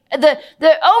 the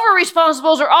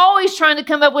over-responsibles are always trying to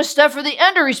come up with stuff for the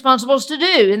under-responsibles to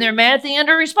do. And they're mad at the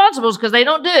under-responsibles because they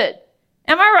don't do it.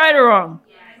 Am I right or wrong?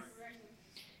 Yes.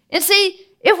 And see,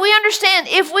 if we understand,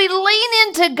 if we lean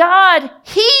into God,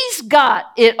 he's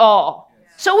got it all.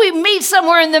 So we meet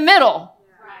somewhere in the middle.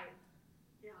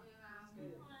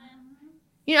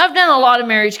 You know, I've done a lot of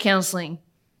marriage counseling.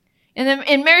 And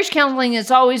in marriage counseling,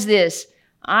 it's always this.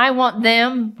 I want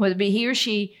them, whether it be he or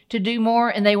she, to do more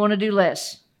and they want to do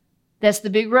less. That's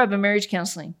the big rub in marriage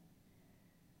counseling.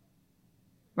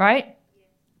 Right?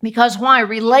 Because why?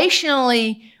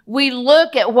 Relationally, we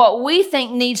look at what we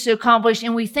think needs to accomplish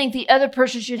and we think the other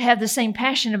person should have the same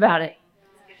passion about it.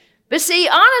 But see,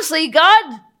 honestly,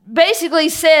 God basically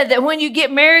said that when you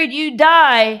get married, you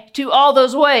die to all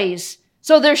those ways.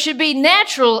 So it should be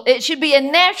a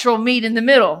natural meet in the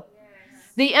middle.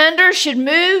 The under should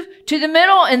move to the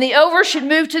middle and the over should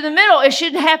move to the middle. It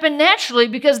should happen naturally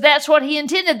because that's what he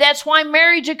intended. That's why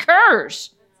marriage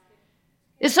occurs.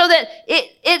 It's so that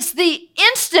it's the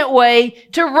instant way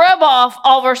to rub off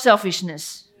all of our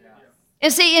selfishness.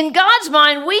 And see, in God's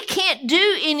mind, we can't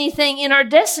do anything in our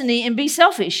destiny and be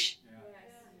selfish.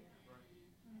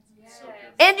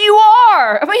 And you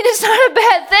are. I mean, it's not a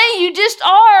bad thing. You just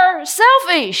are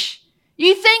selfish.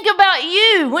 You think about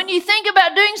you. When you think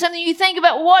about doing something, you think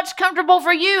about what's comfortable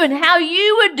for you and how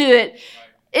you would do it.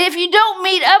 If you don't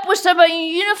meet up with somebody,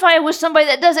 you unify with somebody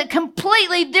that does it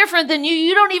completely different than you,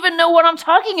 you don't even know what I'm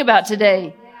talking about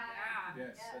today.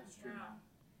 Yes, that's true.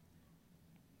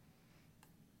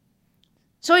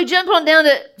 So he jumped on down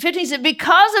to 15. He said,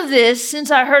 because of this,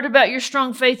 since I heard about your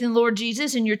strong faith in Lord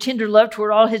Jesus and your tender love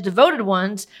toward all his devoted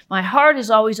ones, my heart is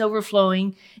always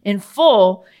overflowing and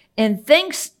full and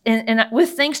thanks and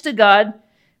with thanks to God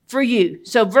for you.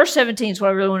 So verse 17 is what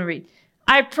I really want to read.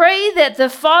 I pray that the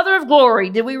Father of glory,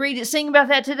 did we sing about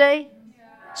that today?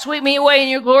 Yeah. Sweep me away in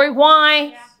your glory. Why?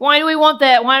 Yeah. Why do we want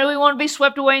that? Why do we want to be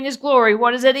swept away in his glory?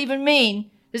 What does that even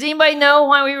mean? Does anybody know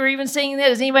why we were even singing that?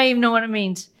 Does anybody even know what it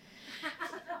means?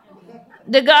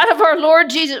 The God of our Lord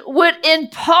Jesus would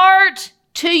impart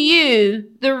to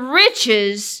you the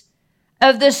riches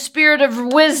of the spirit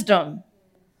of wisdom.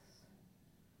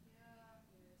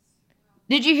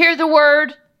 Did you hear the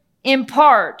word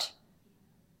impart?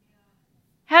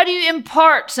 How do you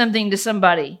impart something to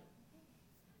somebody?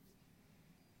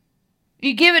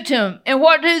 You give it to them. And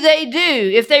what do?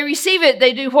 If they receive it,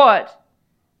 they do what?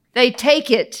 They take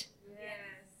it.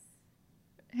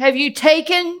 Yes. Have you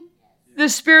taken the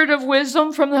spirit of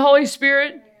wisdom from the Holy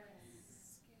Spirit?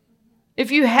 Yes.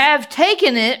 If you have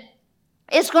taken it,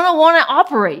 it's going to want to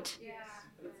operate. Yeah.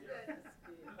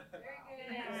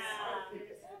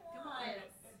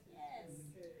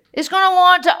 It's going to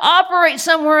want to operate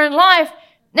somewhere in life.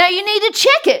 Now you need to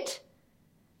check it.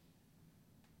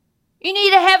 You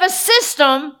need to have a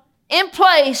system in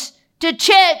place to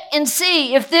check and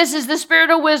see if this is the spirit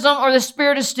of wisdom or the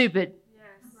spirit of stupid.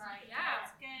 Yes. Right. Yeah.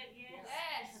 That's good.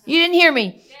 Yes. You didn't hear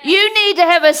me. Yes. You need to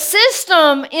have a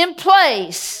system in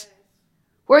place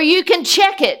where you can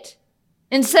check it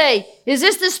and say, is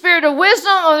this the spirit of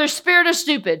wisdom or the spirit of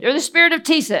stupid or the spirit of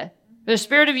Tisa or the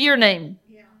spirit of your name?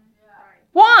 Yeah.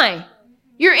 Why?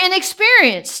 You're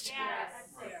inexperienced.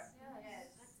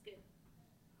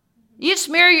 You'd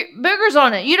smear your boogers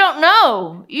on it. You don't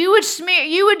know. You would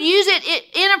use it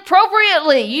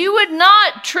inappropriately. You would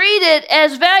not treat it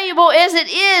as valuable as it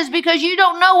is because you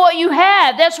don't know what you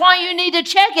have. That's why you need to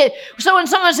check it. So when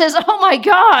someone says, oh my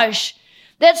gosh,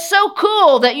 that's so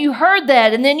cool that you heard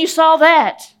that and then you saw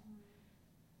that.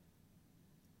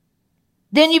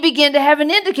 Then you begin to have an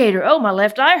indicator. Oh, my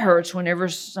left eye hurts whenever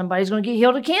somebody's going to get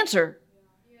healed of cancer.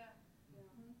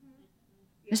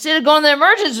 Instead of going to the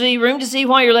emergency room to see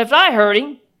why your left eye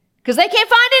hurting, because they can't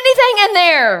find anything in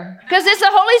there, because it's the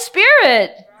Holy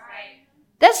Spirit. Right.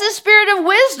 That's the spirit of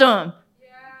wisdom. Yeah,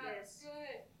 that's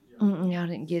good. Y'all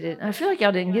didn't get it. I feel like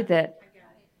y'all didn't get that.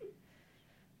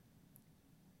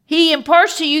 He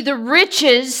imparts to you the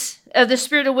riches of the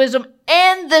spirit of wisdom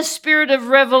and the spirit of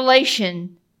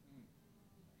revelation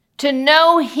to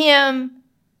know him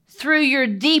through your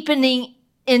deepening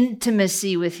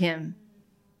intimacy with him.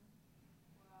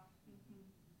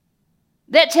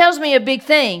 That tells me a big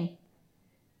thing.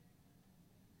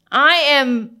 I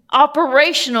am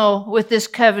operational with this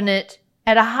covenant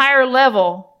at a higher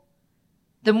level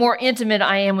the more intimate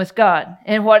I am with God.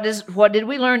 And what did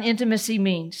we learn intimacy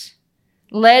means?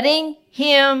 Letting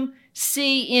him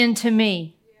see into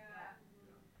me.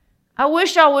 I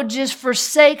wish I would just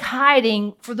forsake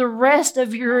hiding for the rest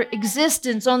of your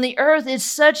existence on the earth. It's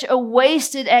such a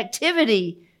wasted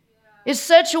activity. It's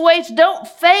such a waste. Don't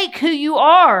fake who you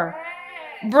are.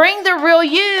 Bring the real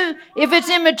you. If it's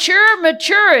immature,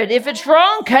 mature it. If it's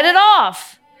wrong, cut it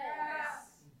off.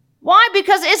 Why?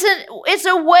 Because it's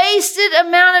a wasted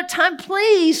amount of time.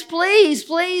 Please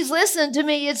listen to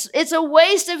me. It's a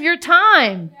waste of your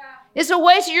time. It's a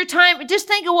waste of your time. Just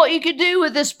think of what you could do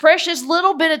with this precious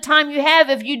little bit of time you have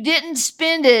if you didn't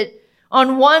spend it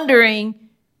on wondering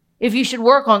if you should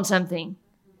work on something.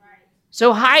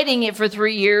 So hiding it for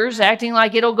 3 years, acting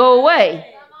like it'll go away.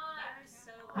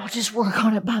 I'll just work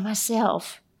on it by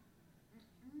myself.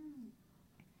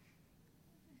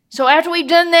 So after we've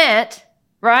done that,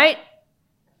 right?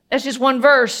 That's just one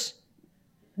verse.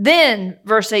 Then,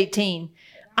 verse 18,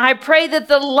 I pray that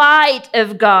the light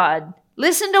of God,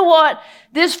 listen to what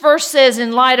this verse says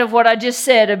in light of what I just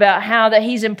said about how that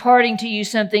he's imparting to you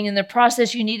something in the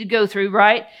process you need to go through,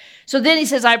 right? So then he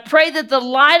says, I pray that the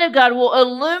light of God will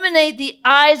illuminate the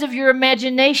eyes of your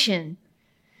imagination.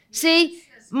 See,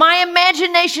 my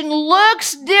imagination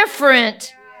looks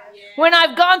different when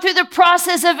I've gone through the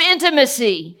process of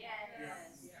intimacy.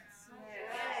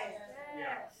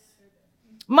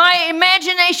 My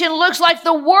imagination looks like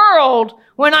the world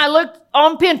when I look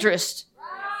on Pinterest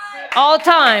all the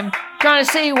time, trying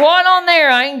to see what on there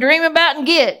I can dream about and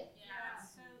get.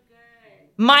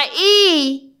 My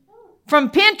E from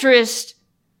Pinterest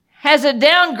has a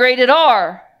downgraded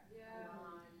R.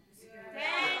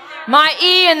 My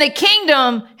E in the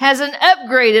kingdom has an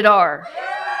upgraded R.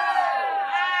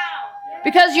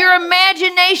 Because your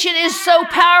imagination is so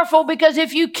powerful, because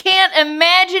if you can't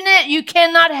imagine it, you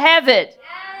cannot have it.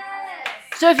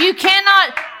 So if you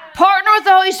cannot partner with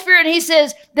the Holy Spirit, he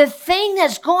says, the thing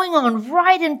that's going on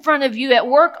right in front of you at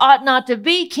work ought not to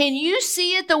be. Can you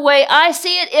see it the way I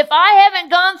see it? If I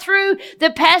haven't gone through the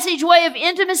passageway of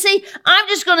intimacy, I'm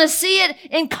just going to see it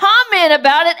and comment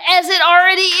about it as it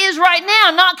already is right now,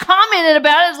 not commenting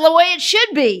about it as the way it should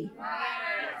be.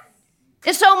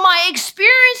 And so my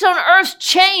experience on earth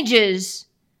changes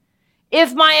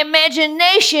if my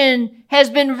imagination has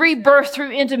been rebirthed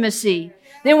through intimacy.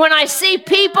 Then when I see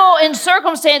people in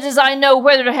circumstances, I know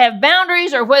whether to have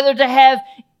boundaries or whether to have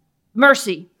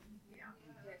mercy.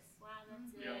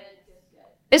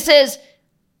 It says,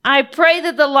 I pray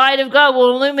that the light of God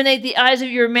will illuminate the eyes of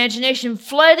your imagination,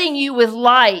 flooding you with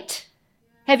light.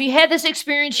 Have you had this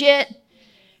experience yet?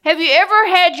 Have you ever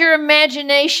had your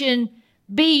imagination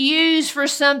be used for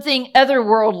something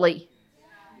otherworldly?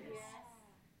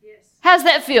 How's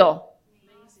that feel?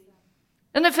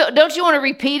 Doesn't it feel? Don't you want to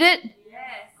repeat it?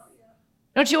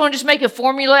 Don't you want to just make a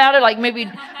formula out of it? Like maybe,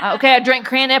 okay, I drank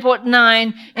cran apple at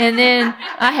 9, and then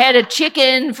I had a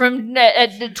chicken from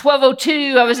at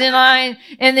 12:02. I was in line,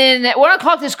 and then at 1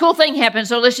 o'clock this cool thing happened.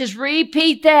 So let's just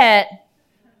repeat that.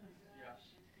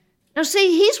 Now,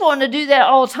 see, he's wanting to do that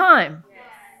all the time.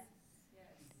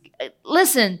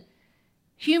 Listen,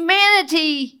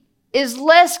 humanity is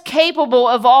less capable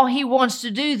of all he wants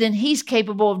to do than he's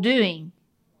capable of doing.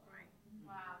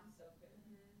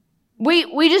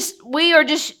 We're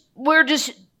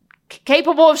just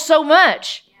capable of so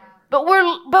much, but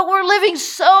we're living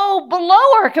so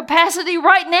below our capacity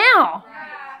right now.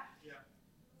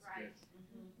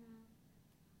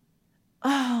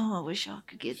 Oh, I wish y'all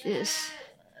could get this.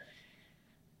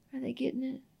 Are they getting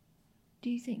it?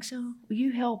 Do you think so? Will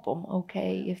you help them,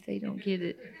 okay, if they don't get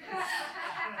it?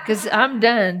 Because I'm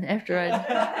done after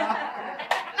I...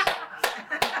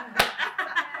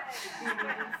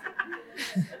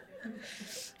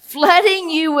 Flooding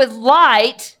you with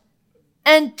light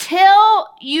until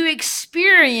you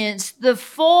experience the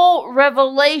full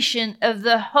revelation of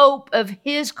the hope of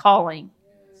his calling.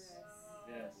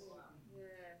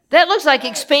 That looks like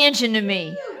expansion to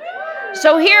me.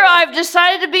 So here I've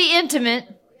decided to be intimate.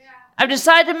 I've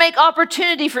decided to make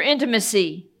opportunity for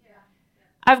intimacy.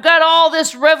 I've got all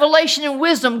this revelation and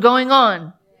wisdom going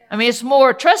on. I mean, it's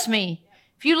more, trust me,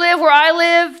 if you live where I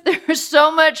live, there's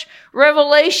so much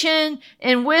revelation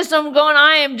and wisdom going.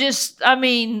 I'm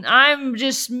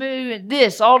just moving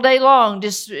this all day long.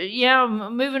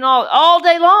 Moving all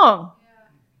day long.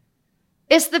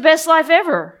 It's the best life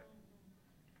ever.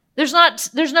 There's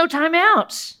no time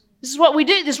outs. This is what we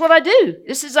do. This is what I do.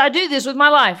 I do this with my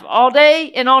life all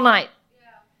day and all night.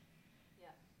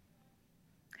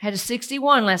 Had a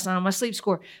 61 last night on my sleep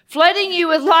score. Flooding you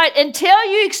with light until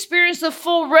you experience the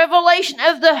full revelation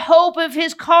of the hope of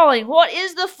his calling. What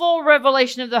is the full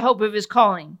revelation of the hope of his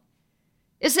calling?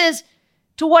 It says,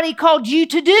 to what he called you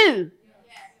to do.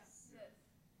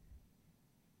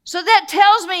 So that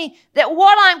tells me that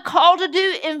what I'm called to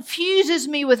do infuses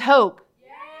me with hope.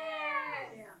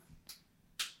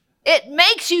 It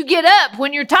makes you get up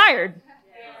when you're tired.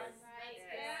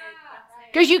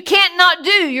 Because you can't not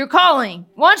do your calling.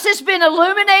 Once it's been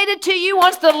illuminated to you,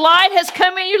 once the light has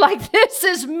come in, you're like, this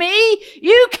is me.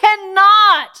 You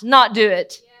cannot not do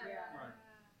it.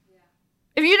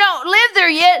 If you don't live there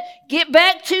yet, get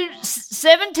back to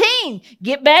 17.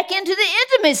 Get back into the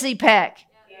intimacy pack.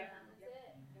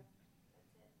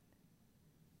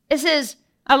 It says,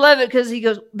 I love it because he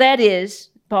goes, that is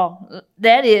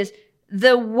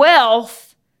the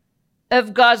wealth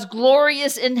of God's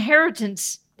glorious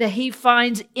inheritance that he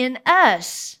finds in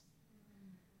us.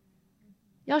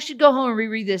 Y'all should go home and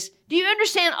reread this. Do you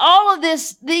understand all of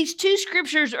this? These two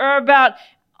scriptures are about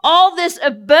all this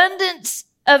abundance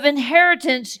of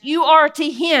inheritance you are to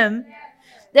him,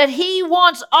 that he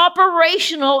wants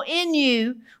operational in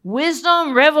you.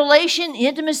 Wisdom, revelation,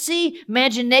 intimacy,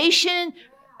 imagination,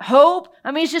 hope.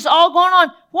 I mean, it's just all going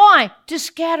on. Why? To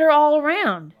scatter all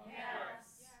around.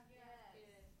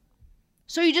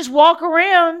 So you just walk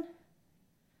around,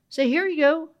 say, here you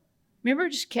go. Remember,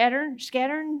 just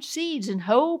scattering seeds and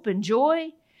hope and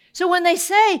joy. So when they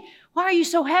say, why are you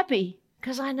so happy?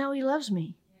 Because I know he loves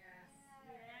me.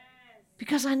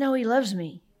 Because I know he loves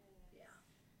me.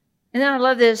 And then I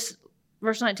love this.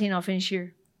 Verse 19, I'll finish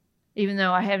here. Even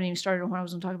though I haven't even started on what I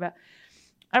was going to talk about.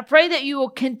 I pray that you will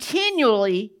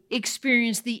continually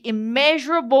experience the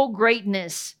immeasurable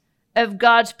greatness of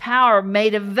God's power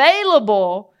made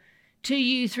available to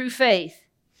you through faith.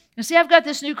 Now see, I've got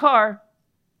this new car,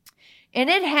 and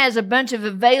it has a bunch of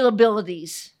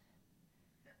availabilities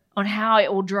on how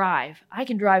it will drive. I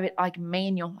can drive it like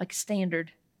manual, like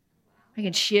standard. I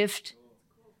can shift.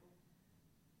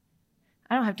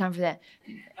 I don't have time for that.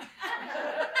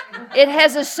 It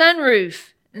has a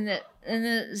sunroof, and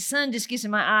the sun just gets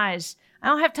in my eyes. I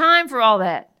don't have time for all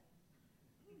that.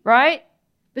 Right?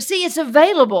 But see, it's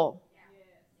available.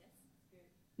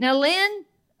 Now, Lynn,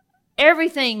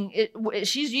 everything,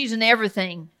 she's using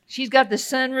everything. She's got the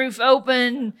sunroof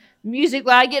open, music.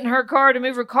 I get in her car to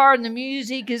move her car, and the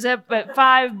music is up at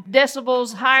 5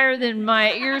 decibels higher than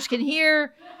my ears can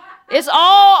hear. It's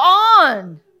all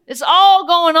on. It's all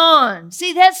going on.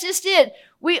 See, that's just it.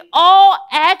 We all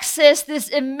access this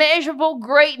immeasurable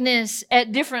greatness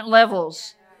at different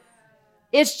levels.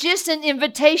 It's just an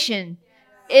invitation.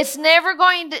 It's never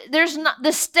going to, there's not,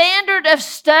 the standard of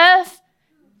stuff,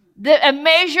 the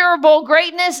immeasurable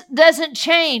greatness doesn't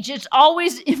change. It's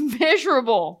always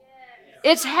immeasurable.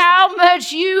 It's how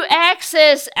much you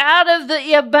access out of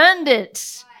the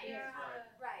abundance.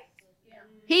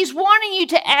 He's wanting you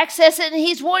to access it, and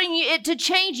he's wanting it to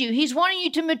change you. He's wanting you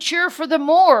to mature for the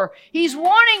more. He's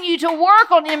wanting you to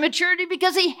work on immaturity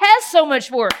because he has so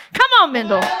much more. Come on,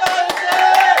 Mendel.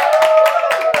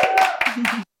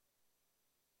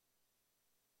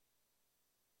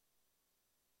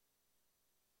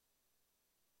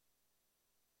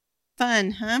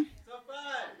 Fun, huh?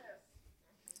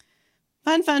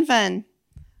 Fun.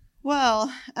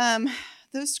 Well,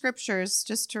 those scriptures,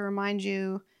 just to remind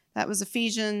you, that was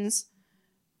Ephesians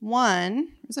 1.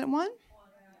 Was it 1?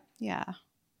 Yeah.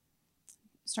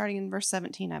 Starting in verse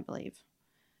 17, I believe.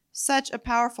 Such a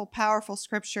powerful, powerful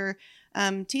scripture.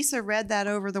 Tisa read that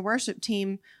over the worship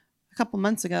team a couple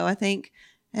months ago, I think.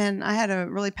 And I had a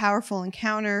really powerful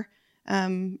encounter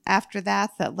after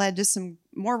that led to some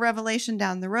more revelation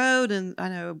down the road. And I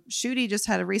know Shooty just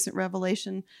had a recent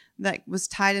revelation that was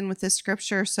tied in with this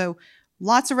scripture. So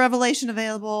lots of revelation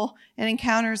available and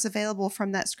encounters available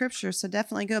from that scripture. So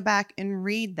definitely go back and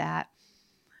read that.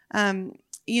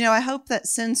 I hope that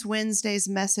since Wednesday's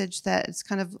message that it's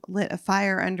kind of lit a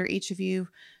fire under each of you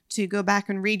to go back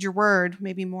and read your word,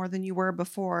 maybe more than you were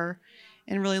before,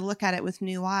 and really look at it with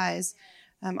new eyes.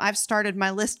 I've started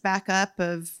my list back up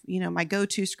of, my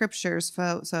go-to scriptures.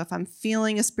 So if I'm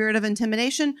feeling a spirit of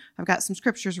intimidation, I've got some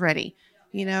scriptures ready,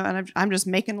 and I'm just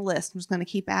making a list. I'm just going to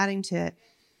keep adding to it.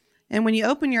 And when you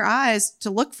open your eyes to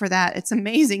look for that, it's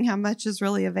amazing how much is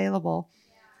really available,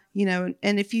 and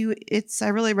I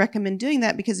really recommend doing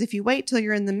that, because if you wait till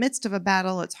you're in the midst of a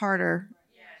battle, it's harder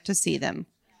to see them.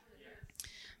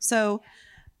 So,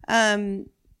 in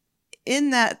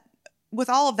that, with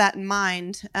all of that in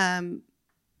mind,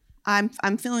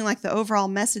 I'm feeling like the overall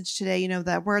message today,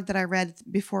 that word that I read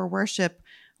before worship,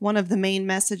 one of the main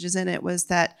messages in it was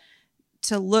that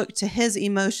to look to his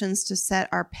emotions to set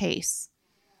our pace.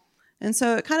 And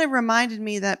so it kind of reminded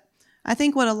me that I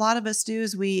think what a lot of us do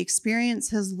is we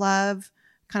experience his love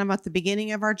kind of at the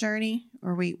beginning of our journey,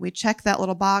 or we check that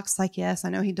little box like, yes, I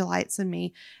know he delights in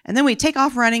me. And then we take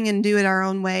off running and do it our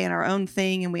own way and our own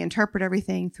thing, and we interpret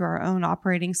everything through our own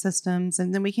operating systems,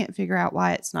 and then we can't figure out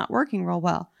why it's not working real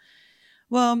well.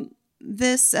 Well,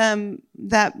 this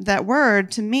that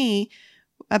word to me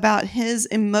about his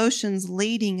emotions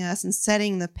leading us and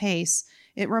setting the pace,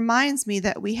 it reminds me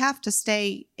that we have to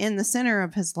stay in the center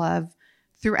of his love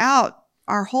throughout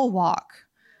our whole walk.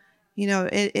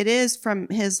 It is from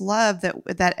his love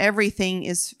that everything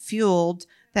is fueled,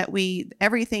 that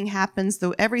everything happens,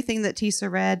 though everything that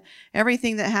Tisa read,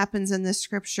 everything that happens in this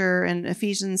scripture in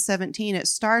Ephesians 17, it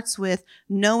starts with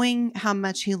knowing how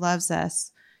much he loves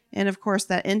us. And of course,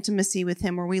 that intimacy with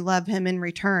him where we love him in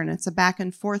return. It's a back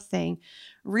and forth thing.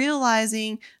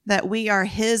 Realizing that we are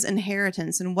his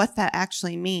inheritance and what that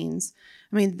actually means.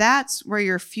 I mean, that's where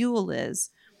your fuel is.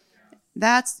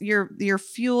 That's your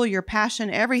fuel, your passion,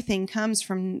 everything comes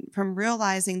from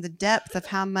realizing the depth of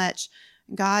how much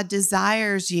God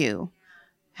desires you,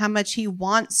 how much he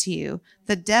wants you,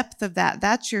 the depth of that.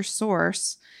 That's your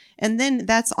source. And then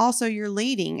that's also your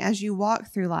leading as you walk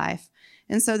through life.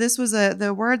 And so this was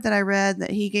the word that I read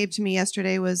that he gave to me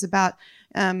yesterday was about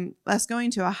us going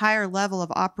to a higher level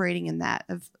of operating in that,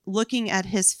 of looking at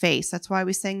his face. That's why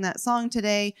we sang that song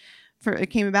today.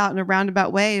 It came about in a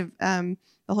roundabout way. The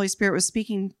Holy Spirit was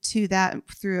speaking to that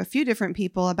through a few different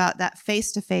people about that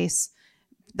face-to-face,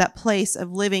 that place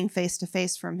of living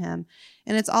face-to-face from him.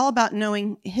 And it's all about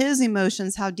knowing his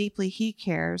emotions, how deeply he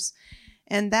cares.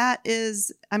 And that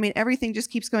is, everything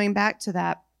just keeps going back to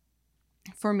that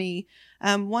for me.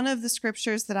 One of the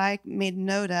scriptures that I made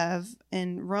note of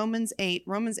in Romans 8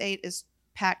 is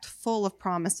packed full of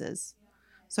promises.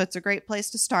 So it's a great place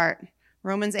to start.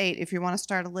 Romans 8, if you want to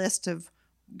start a list of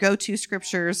go-to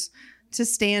scriptures to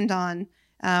stand on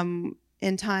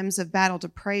in times of battle, to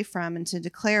pray from and to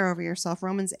declare over yourself,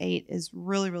 Romans 8 is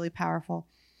really, really powerful.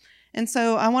 And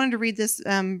so I wanted to read this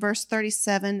verse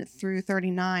 37 through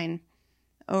 39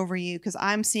 over you because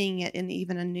I'm seeing it in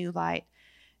even a new light.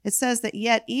 It says that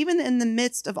yet even in the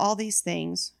midst of all these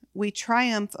things, we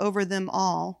triumph over them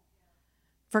all,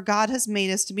 for God has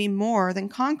made us to be more than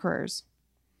conquerors.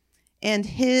 And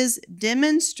his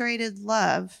demonstrated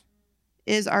love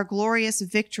is our glorious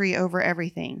victory over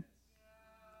everything.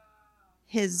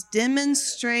 His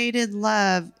demonstrated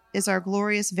love is our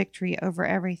glorious victory over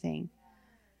everything.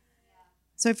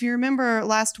 So if you remember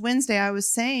last Wednesday, I was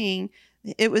saying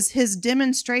it was his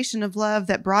demonstration of love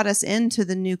that brought us into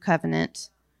the new covenant.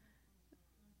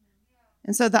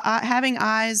 And so having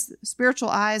eyes, spiritual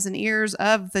eyes and ears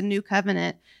of the new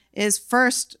covenant is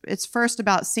first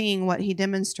about seeing what he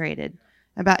demonstrated,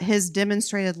 about his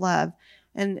demonstrated love.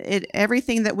 And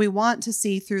everything that we want to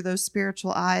see through those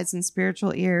spiritual eyes and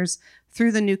spiritual ears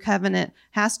through the new covenant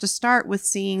has to start with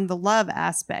seeing the love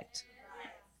aspect.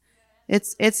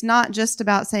 It's not just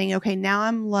about saying, okay, now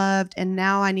I'm loved and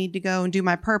now I need to go and do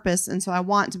my purpose. And so I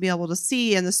want to be able to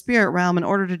see in the spirit realm in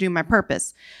order to do my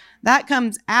purpose. That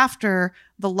comes after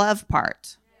the love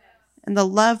part. And the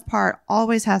love part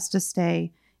always has to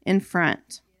stay in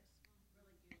front.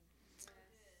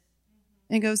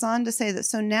 It goes on to say that,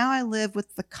 so now I live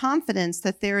with the confidence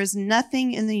that there is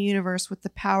nothing in the universe with the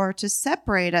power to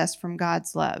separate us from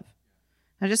God's love.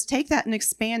 Now just take that and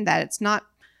expand that. It's not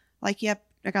like, yep,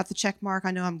 I got the check mark,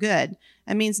 I know I'm good.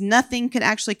 It means nothing can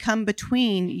actually come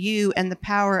between you and the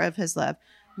power of his love.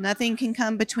 Nothing can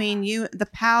come between you, the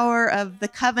power of the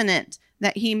covenant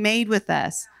that he made with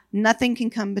us. Nothing can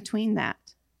come between that.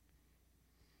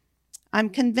 I'm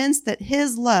convinced that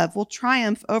his love will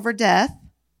triumph over death.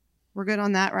 We're good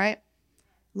on that, right?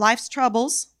 Life's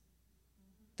troubles.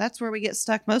 That's where we get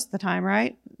stuck most of the time,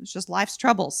 right? It's just life's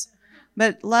troubles.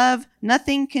 But love,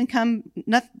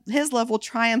 his love will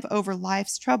triumph over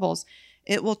life's troubles.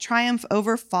 It will triumph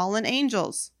over fallen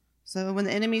angels. So when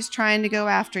the enemy's trying to go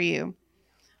after you.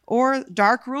 Or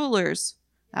dark rulers.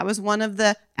 That was one of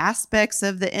the aspects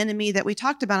of the enemy that we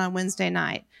talked about on Wednesday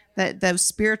night, that those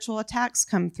spiritual attacks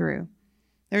come through.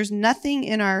 There's nothing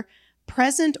in our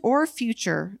present or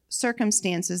future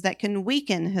circumstances that can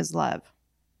weaken his love.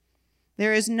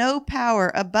 There is no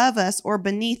power above us or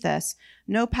beneath us,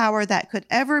 no power that could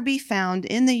ever be found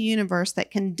in the universe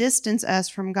that can distance us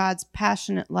from God's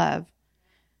passionate love,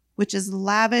 which is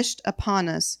lavished upon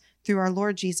us through our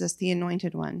Lord Jesus, the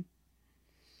Anointed One.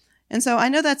 And so I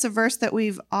know that's a verse that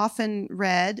we've often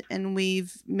read and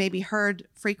we've maybe heard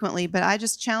frequently, but I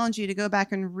just challenge you to go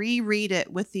back and reread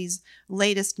it with these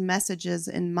latest messages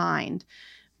in mind,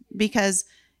 because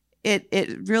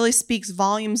it really speaks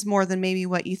volumes more than maybe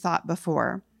what you thought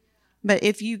before. But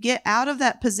if you get out of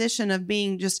that position of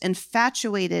being just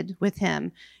infatuated with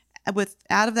him,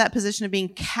 out of that position of being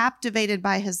captivated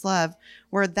by his love,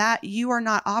 where that you are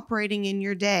not operating in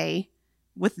your day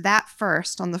with that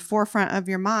first on the forefront of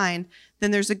your mind,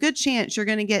 then there's a good chance you're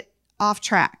going to get off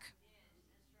track.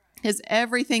 Because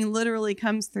everything literally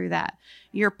comes through that.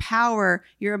 Your power,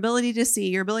 your ability to see,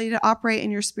 your ability to operate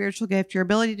in your spiritual gift, your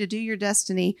ability to do your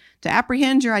destiny, to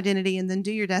apprehend your identity and then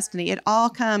do your destiny. It all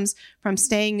comes from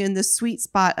staying in the sweet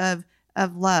spot of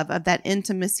love, of that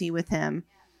intimacy with him.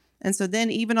 And so then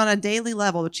even on a daily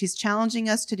level, which he's challenging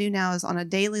us to do now is on a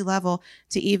daily level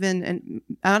to even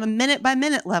on a minute by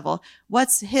minute level,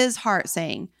 what's his heart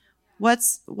saying?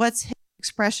 What's his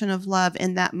expression of love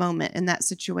in that moment, in that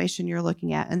situation you're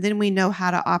looking at? And then we know how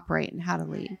to operate and how to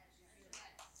lead.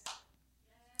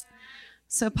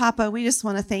 So Papa, we just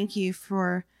want to thank you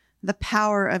for the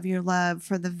power of your love,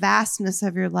 for the vastness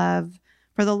of your love,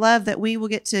 for the love that we will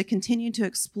get to continue to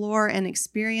explore and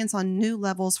experience on new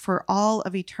levels for all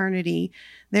of eternity.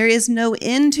 There is no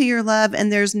end to your love,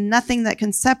 and there's nothing that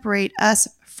can separate us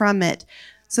from it.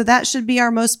 So that should be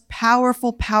our most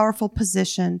powerful, powerful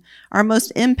position, our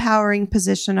most empowering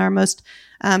position, our most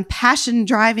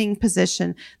passion-driving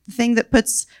position. The thing that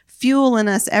puts fuel in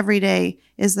us every day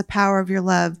is the power of your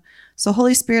love. So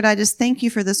Holy Spirit, I just thank you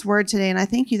for this word today, and I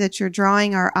thank you that you're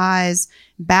drawing our eyes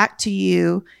back to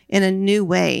you in a new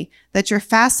way, that you're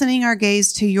fastening our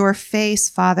gaze to your face,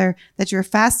 Father, that you're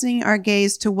fastening our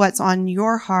gaze to what's on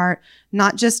your heart,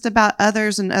 not just about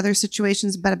others and other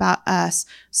situations, but about us,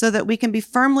 so that we can be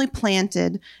firmly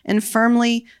planted and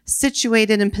firmly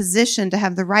situated and positioned to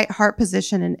have the right heart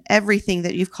position in everything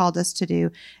that you've called us to do,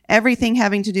 everything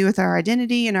having to do with our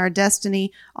identity and our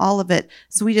destiny, all of it.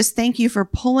 So we just thank you for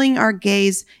pulling our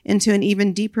gaze into an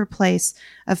even deeper place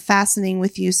of fastening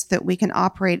with you so that we can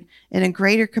operate in a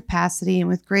greater capacity and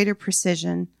with greater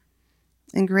precision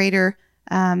and greater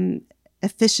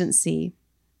efficiency.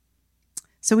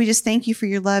 So we just thank you for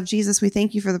your love, Jesus. We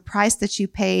thank you for the price that you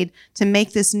paid to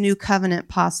make this new covenant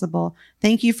possible.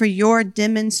 Thank you for your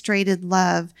demonstrated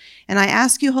love. And I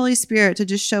ask you, Holy Spirit, to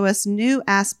just show us new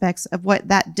aspects of what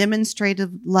that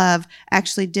demonstrated love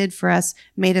actually did for us,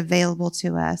 made available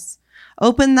to us.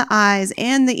 Open the eyes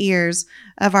and the ears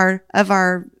of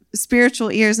our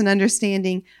spiritual ears and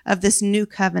understanding of this new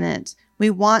covenant.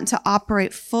 We want to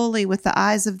operate fully with the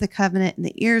eyes of the covenant and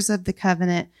the ears of the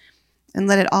covenant, and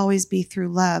let it always be through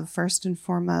love first and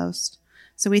foremost.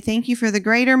 So we thank you for the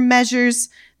greater measures,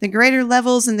 the greater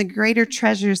levels, and the greater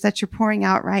treasures that you're pouring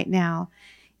out right now.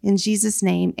 In Jesus'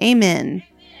 name, amen.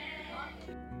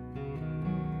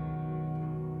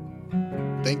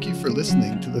 Thank you for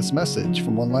listening to this message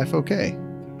from One Life OK.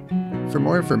 For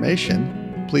more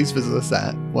information, please visit us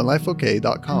at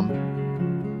onelifeok.com.